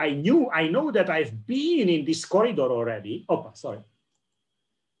memory. I know that I've been in this corridor already. Oh, sorry.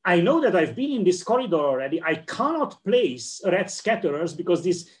 I know that I've been in this corridor already. I cannot place red scatterers because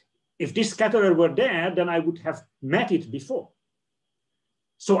if this scatterer were there, then I would have met it before.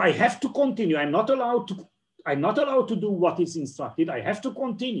 So I have to continue. I'm not allowed to do what is instructed. I have to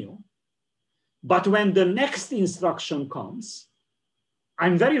continue. But when the next instruction comes,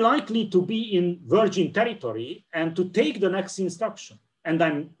 I'm very likely to be in virgin territory and to take the next instruction, and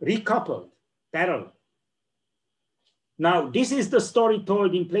I'm recoupled, parallel. Now, this is the story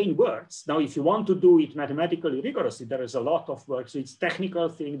told in plain words. Now, if you want to do it mathematically rigorously, there is a lot of work. So it's technical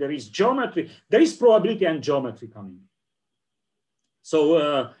thing. There is geometry. There is probability and geometry coming.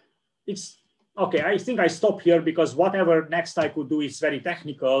 So it's okay. I think I stop here because whatever next I could do is very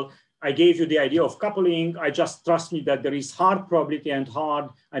technical. I gave you the idea of coupling. I just trust me that there is hard probability and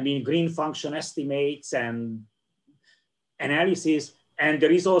green function estimates and analysis. And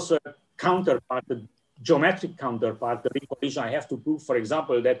there is also a counterpart, the geometric counterpart, the recollision. I have to prove, for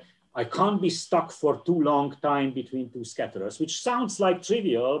example, that I can't be stuck for too long time between two scatterers, which sounds like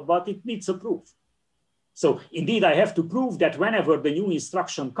trivial, but it needs a proof. So indeed, I have to prove that whenever the new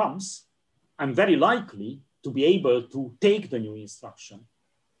instruction comes, I'm very likely to be able to take the new instruction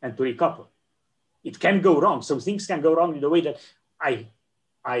and to recouple. It can go wrong. So things can go wrong in the way that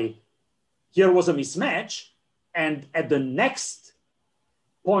here was a mismatch, and at the next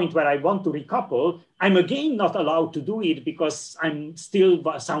point where I want to recouple, I'm again not allowed to do it because I'm still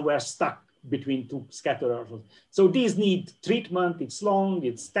somewhere stuck between two scatterers. So these need treatment, it's long,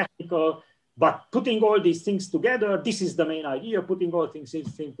 it's technical, but putting all these things together, this is the main idea, putting all things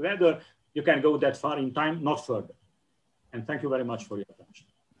together, you can go that far in time, not further. And thank you very much for your attention.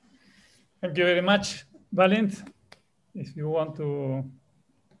 Thank you very much, Bálint. If you want to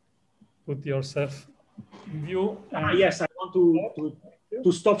put yourself in view. Yes, I want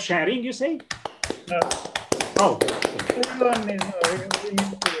to stop sharing, you say? No. Oh. Everyone is, we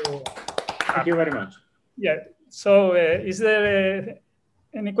need to, thank you very much. Yeah. So is there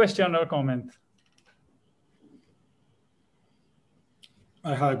any question or comment?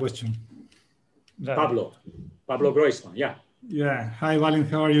 I have a question. Pablo Groisman, yeah. Yeah. Hi, Bálint.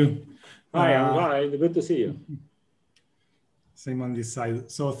 How are you? Hi, I'm fine. Good to see you. Same on this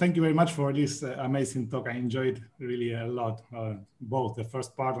side. So thank you very much for this amazing talk. I enjoyed really a lot, both the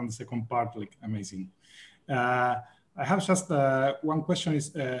first part and the second part, like amazing. I have just one question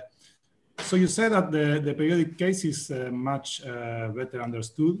is, so you said that the periodic case is much better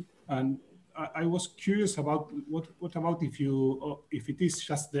understood, and I was curious about what about if it is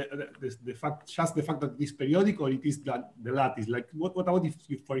just the fact that it is periodic, or it is that the lattice. Like what about if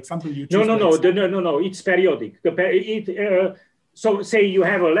you, for example, you choose no, it's periodic. So say you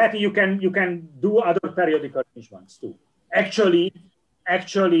have a lattice, you can do other periodic arrangements too. Actually,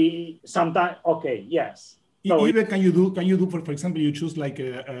 sometimes okay, yes. So even can you do for example, you choose like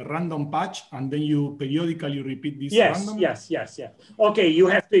a random patch and then you periodically repeat this random? Yes. Okay, you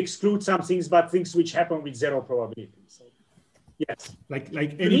have to exclude some things, but things which happen with zero probability. So, yes. Like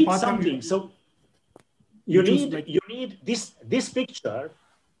you need something. So you need this picture.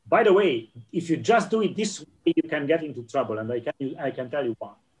 By the way, if you just do it this way, you can get into trouble, and I can tell you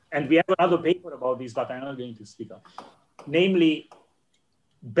why. And we have another paper about this, but I'm not going to speak of. Namely,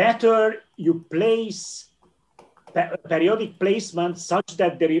 better you place periodic placement such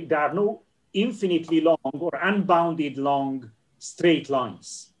that there are no infinitely long or unbounded long straight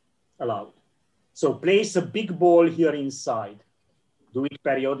lines allowed. So place a big ball here inside. Do it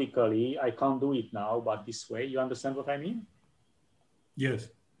periodically. I can't do it now, but this way. You understand what I mean? Yes.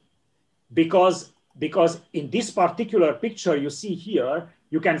 Because in this particular picture you see here,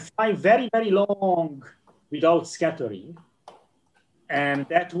 you can fly very, very long without scattering. And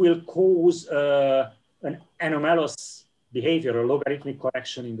that will cause an anomalous behavior, a logarithmic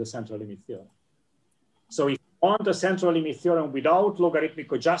correction in the central limit theorem. So if you want a central limit theorem without logarithmic,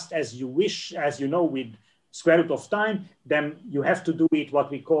 just as you wish, as you know, with square root of time, then you have to do it what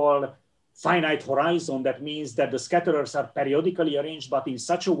we call finite horizon. That means that the scatterers are periodically arranged, but in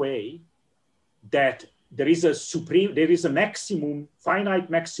such a way that there is a maximum, finite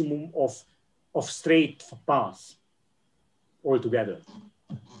maximum of straight paths altogether.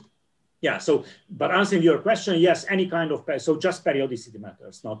 Yeah, so, but answering your question, yes, any kind of, so just periodicity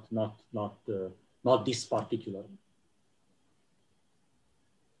matters, not this particular.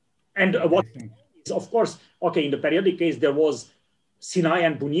 And what is, of course, okay, in the periodic case, there was Sinai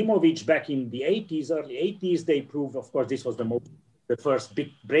and Bunimovic back in the 80s, early 80s, they proved, of course, this was the first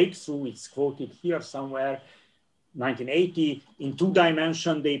big breakthrough, it's quoted here somewhere, 1980, in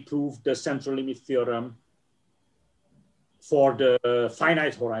 2-dimension, they proved the central limit theorem for the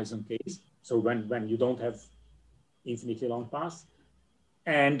finite horizon case, so when you don't have infinitely long paths.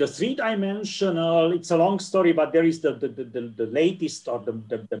 And the 3-dimensional, it's a long story, but there is the latest or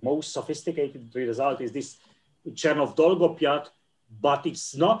the most sophisticated result is this Chernoff-Dolgopyat, but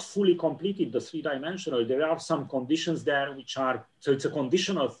it's not fully completed, the 3-dimensional. There are some conditions there which are, so it's a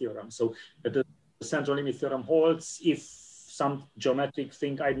conditional theorem. So the central limit theorem holds if some geometric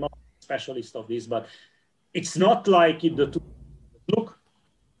thing, I'm not a specialist of this, but it's not like the two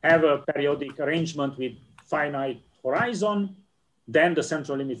have a periodic arrangement with finite horizon, then the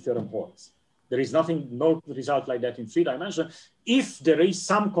central limit theorem holds. There is no result like that in 3-dimension. If there is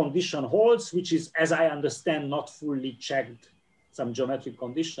some condition holds, which is, as I understand, not fully checked, some geometric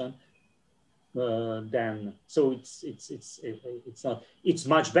condition, then so it's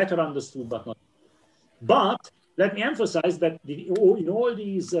much better understood, but not. But let me emphasize that in all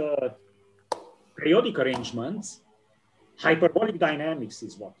these periodic arrangements, hyperbolic dynamics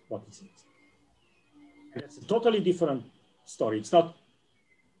is what it is. And it's a totally different story. It's not,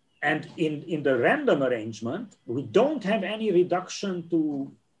 and in the random arrangement, we don't have any reduction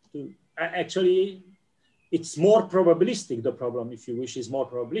to actually, it's more probabilistic. The problem, if you wish, is more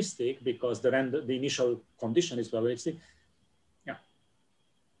probabilistic because the initial condition is probabilistic.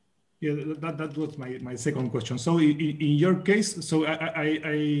 Yeah, that was my second question. So in your case, so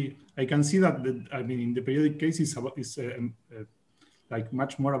I can see that in the periodic case is like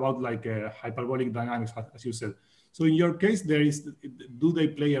much more about like hyperbolic dynamics, as you said. So in your case, do they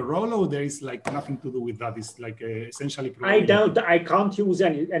play a role, or there is like nothing to do with that? It's like essentially. I can't use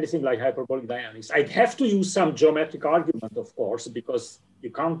anything like hyperbolic dynamics. I'd have to use some geometric argument, of course, because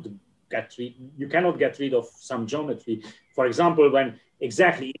you can't get rid of some geometry. For example, when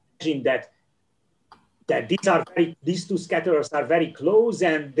exactly imagine that these two scatterers are very close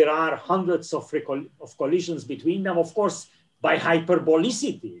and there are hundreds of collisions between them. Of course, by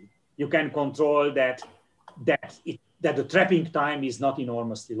hyperbolicity, you can control that the trapping time is not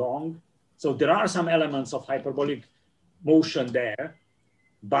enormously long. So there are some elements of hyperbolic motion there,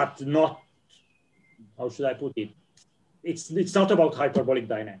 but not, how should I put it? It's not about hyperbolic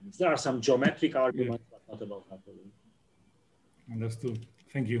dynamics. There are some geometric arguments, but not about hyperbolic. Understood.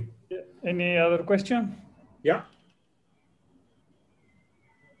 Thank you. Any other question? Yeah.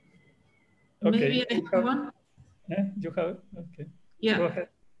 Okay. Maybe I have one. Yeah, you have it? Okay. Yeah. Go ahead.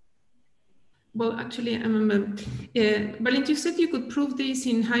 Well, actually, Bálint, you said you could prove this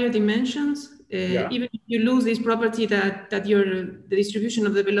in higher dimensions, even if you lose this property that the distribution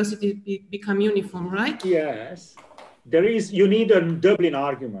of the velocity become uniform, right? Yes. You need a Dublin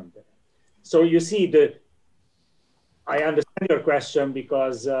argument. So you see I understand your question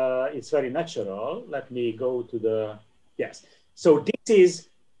because it's very natural. Let me go to yes. So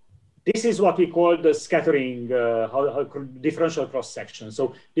this is what we call the scattering, differential cross-section.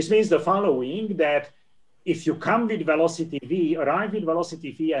 So this means the following, that if you come with velocity v, arrive with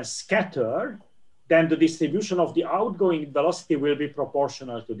velocity v and scatter, then the distribution of the outgoing velocity will be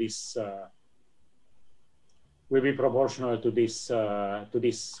proportional to this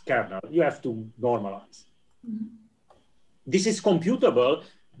kernel. You have to normalize. Mm-hmm. This is computable.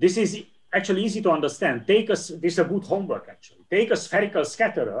 This is actually easy to understand. This is a good homework, actually. Take a spherical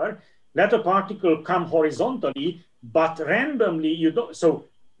scatterer, let a particle come horizontally, but randomly so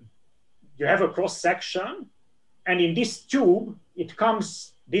you have a cross section, and in this tube, it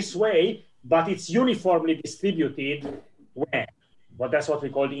comes this way, but it's uniformly distributed where? Well, that's what we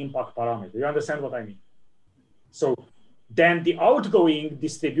call the impact parameter. You understand what I mean? So then the outgoing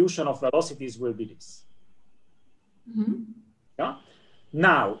distribution of velocities will be this. Mm-hmm. Yeah.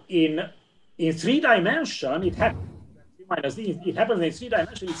 Now in 3 dimension, it happens. It happens in 3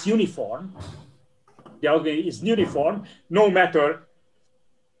 dimensions. It's uniform. The outgoing is uniform, no matter.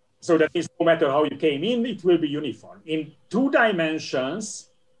 So that is, no matter how you came in, it will be uniform. In 2 dimensions.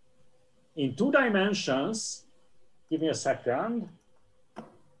 Give me a second.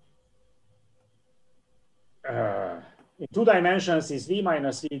 In 2 dimensions is v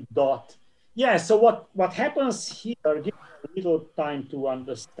minus v dot. Yeah, so what happens here, give me a little time to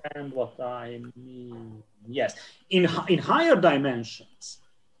understand what I mean. Yes, in higher dimensions,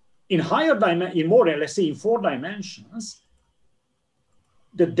 let's say in 4 dimensions,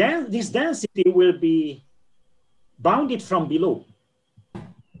 this density will be bounded from below,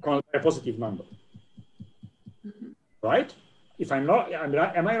 called a positive number. Mm-hmm. Right? If am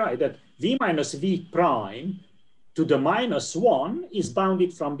I right that v minus v prime to the -1 is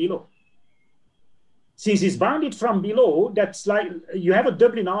bounded from below? Since it's bounded from below, that's like you have a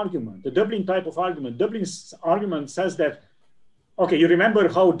Dublin argument, the Dublin type of argument. Dublin's argument says that, okay, you remember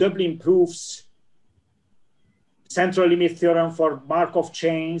how Dublin proves central limit theorem for Markov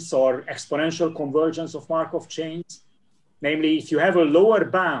chains or exponential convergence of Markov chains? Namely, if you have a lower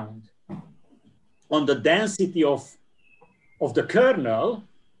bound on the density of the kernel,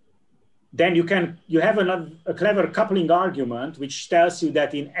 then you have a clever coupling argument which tells you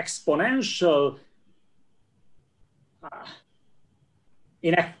that in exponentially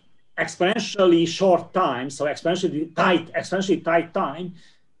short time, so exponentially tight time,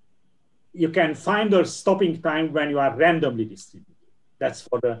 you can find a stopping time when you are randomly distributed. That's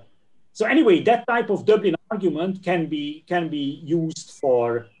so anyway, that type of Dublin argument can be used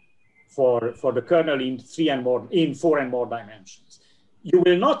for the kernel in 4 and more dimensions. You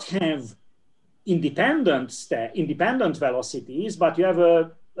will not have independent velocities, but you have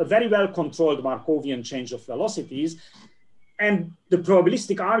a very well controlled Markovian change of velocities. And the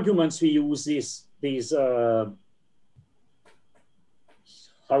probabilistic arguments we use these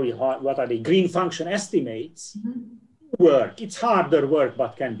what are they? Green function estimates work. It's harder work,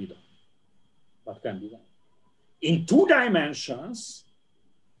 but can be done. In 2 dimensions,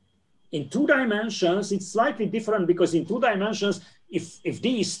 it's slightly different because in 2 dimensions, if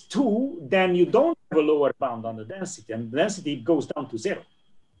d is 2, then you don't have a lower bound on the density, and the density goes down to 0.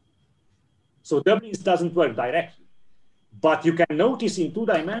 So Dublin doesn't work directly. But you can notice in 2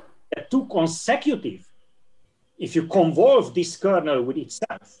 dimensions that 2 consecutive, if you convolve this kernel with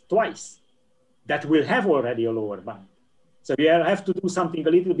itself twice, that will have already a lower bound. So you have to do something a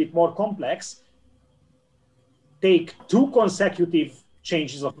little bit more complex. Take 2 consecutive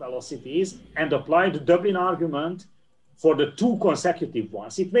changes of velocities and apply the Dublin argument for the 2 consecutive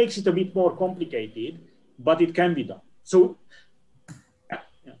ones. It makes it a bit more complicated, but it can be done. So, yeah.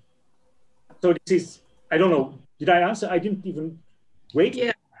 So this is, I don't know, did I answer? I didn't even wait.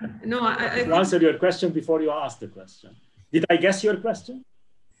 Yeah, no, I answered your question before you asked the question. Did I guess your question?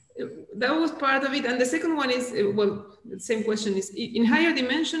 That was part of it. And the second one is, well, the same question is, in higher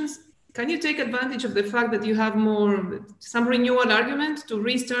dimensions, can you take advantage of the fact that you have some renewal argument to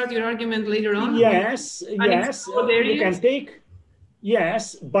restart your argument later on? Yes, yes, you can take,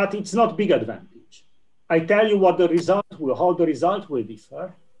 yes, but it's not big advantage. I tell you what the result will, how the result will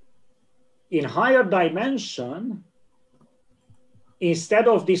differ. In higher dimension, instead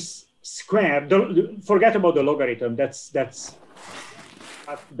of this square, forget about the logarithm, that's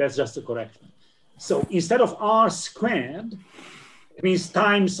just a correction. So instead of r squared, it means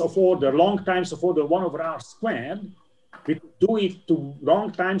times of order, long times of order 1 over r squared, we do it to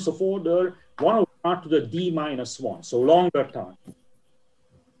long times of order 1 over r to the d minus 1, so longer time.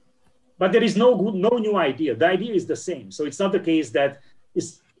 But there is no new idea. The idea is the same. So it's not the case that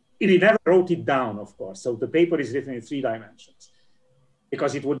he never wrote it down, of course. So the paper is written in 3 dimensions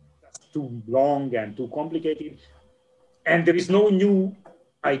because it would be too long and too complicated. And there is no new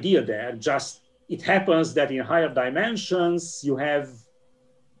idea there, just it happens that in higher dimensions, you have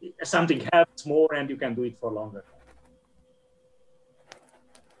something happens more and you can do it for longer.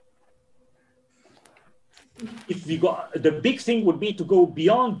 If we go, the big thing would be to go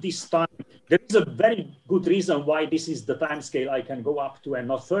beyond this time. There is a very good reason why this is the time scale I can go up to and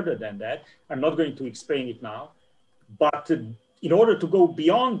not further than that. I'm not going to explain it now. But in order to go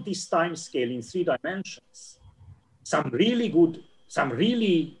beyond this time scale in 3 dimensions, some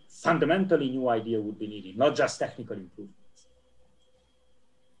really fundamentally new idea would be needed, not just technical improvements.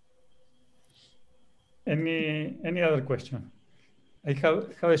 Any other question? I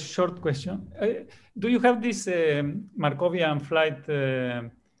have a short question. Do you have this Markovian flight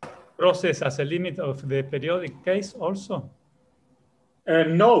process as a limit of the periodic case also?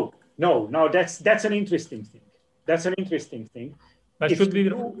 No. That's an interesting thing. That's an interesting thing. That should be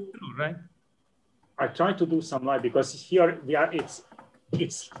true, right? I try to do some light because here we are.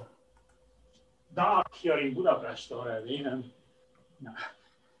 It's dark here in Budapest already, and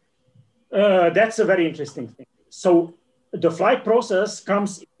that's a very interesting thing. So the flight process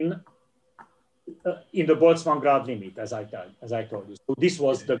comes in the Boltzmann-Grad limit, as I told you. So this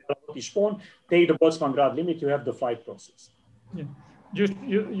was the Spohn. Take the Boltzmann-Grad limit, you have the flight process. Yeah. You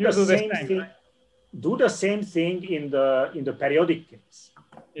do the same thing. Right? Do the same thing in the periodic case.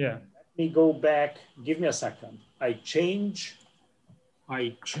 Yeah. Let me go back. Give me a second. I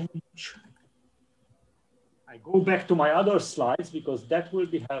go back to my other slides because that will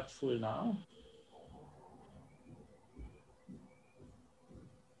be helpful now.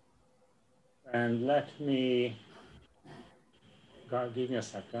 And let me, give me a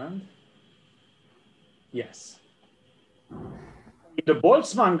second. Yes. The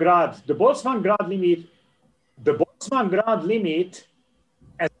Boltzmann-Grad limit,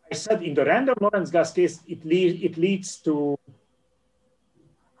 as I said, in the random Lorentz gas case, it leads to,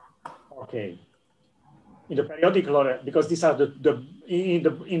 okay, in the periodic Lorentz, because these are in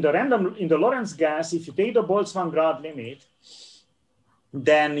the Lorentz gas, if you take the Boltzmann-Grad limit,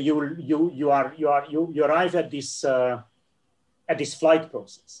 then you arrive at this flight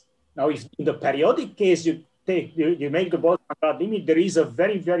process. Now, if in the periodic case you make the Boltzmann-Grad limit, there is a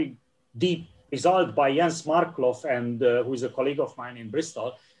very, very deep result by Jens Markloff and who is a colleague of mine in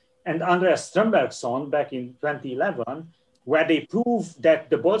Bristol, and Andreas Strömbergsson back in 2011, where they prove that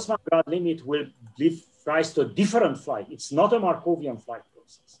the Boltzmann-Grad limit will give rise to a different flight. It's not a Markovian flight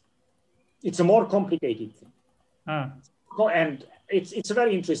process. It's a more complicated thing. And it's a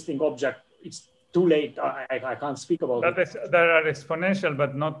very interesting object. It's too late. I can't speak about it. They are exponential,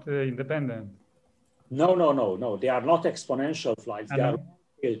 but not independent. No. They are not exponential flights. They are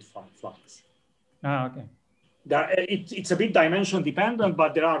scaled flights. Okay. It's a bit dimension dependent,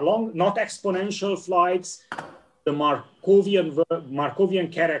 but there are not exponential flights. The Markovian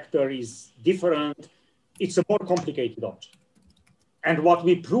character is different. It's a more complicated object. And what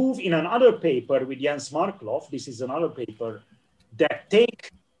we prove in another paper with Jens Markloff, this is another paper, that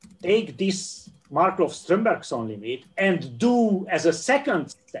take this Markloff-Strömbergsson limit and do as a second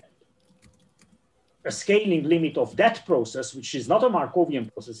step a scaling limit of that process, which is not a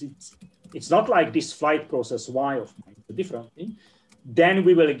Markovian process. It's not like this flight process Y of mine, it's a different thing. Then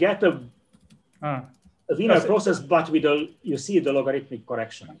we will get a Wiener process, but with you see the logarithmic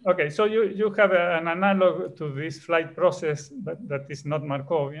correction. Okay, so you have an analog to this flight process that is not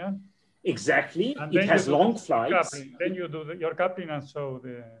Markovian. Exactly. It has long flights. Then you do your coupling, and so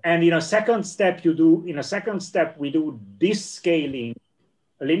And in a second step, we do this scaling,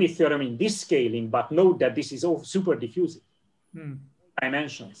 a limit theorem in this scaling, but note that this is super diffusive.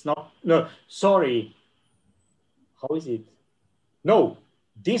 dimensions. No, sorry. How is it? No,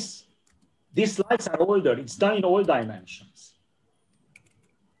 these slides are older. It's done in all dimensions.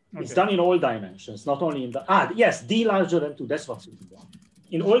 Okay. It's done in all dimensions, not only in the, yes, D larger than 2, that's what's written down.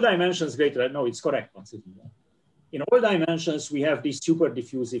 In all dimensions greater than, no, it's correct what's written down. In all dimensions, we have this super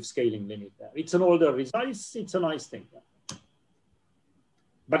diffusive scaling limit there. It's an older result, it's a nice thing. Yeah.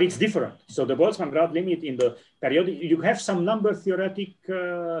 But it's different. So the Boltzmann-Grad limit in the periodic, you have some number theoretic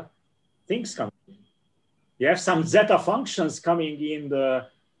things coming in. You have some zeta functions coming in the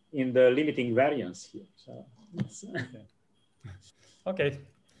limiting variance here. So it's, okay.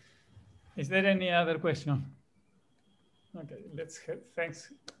 Is there any other question? Okay,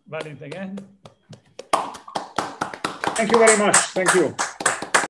 thanks, Bálint, again. Thank you very much. Thank you.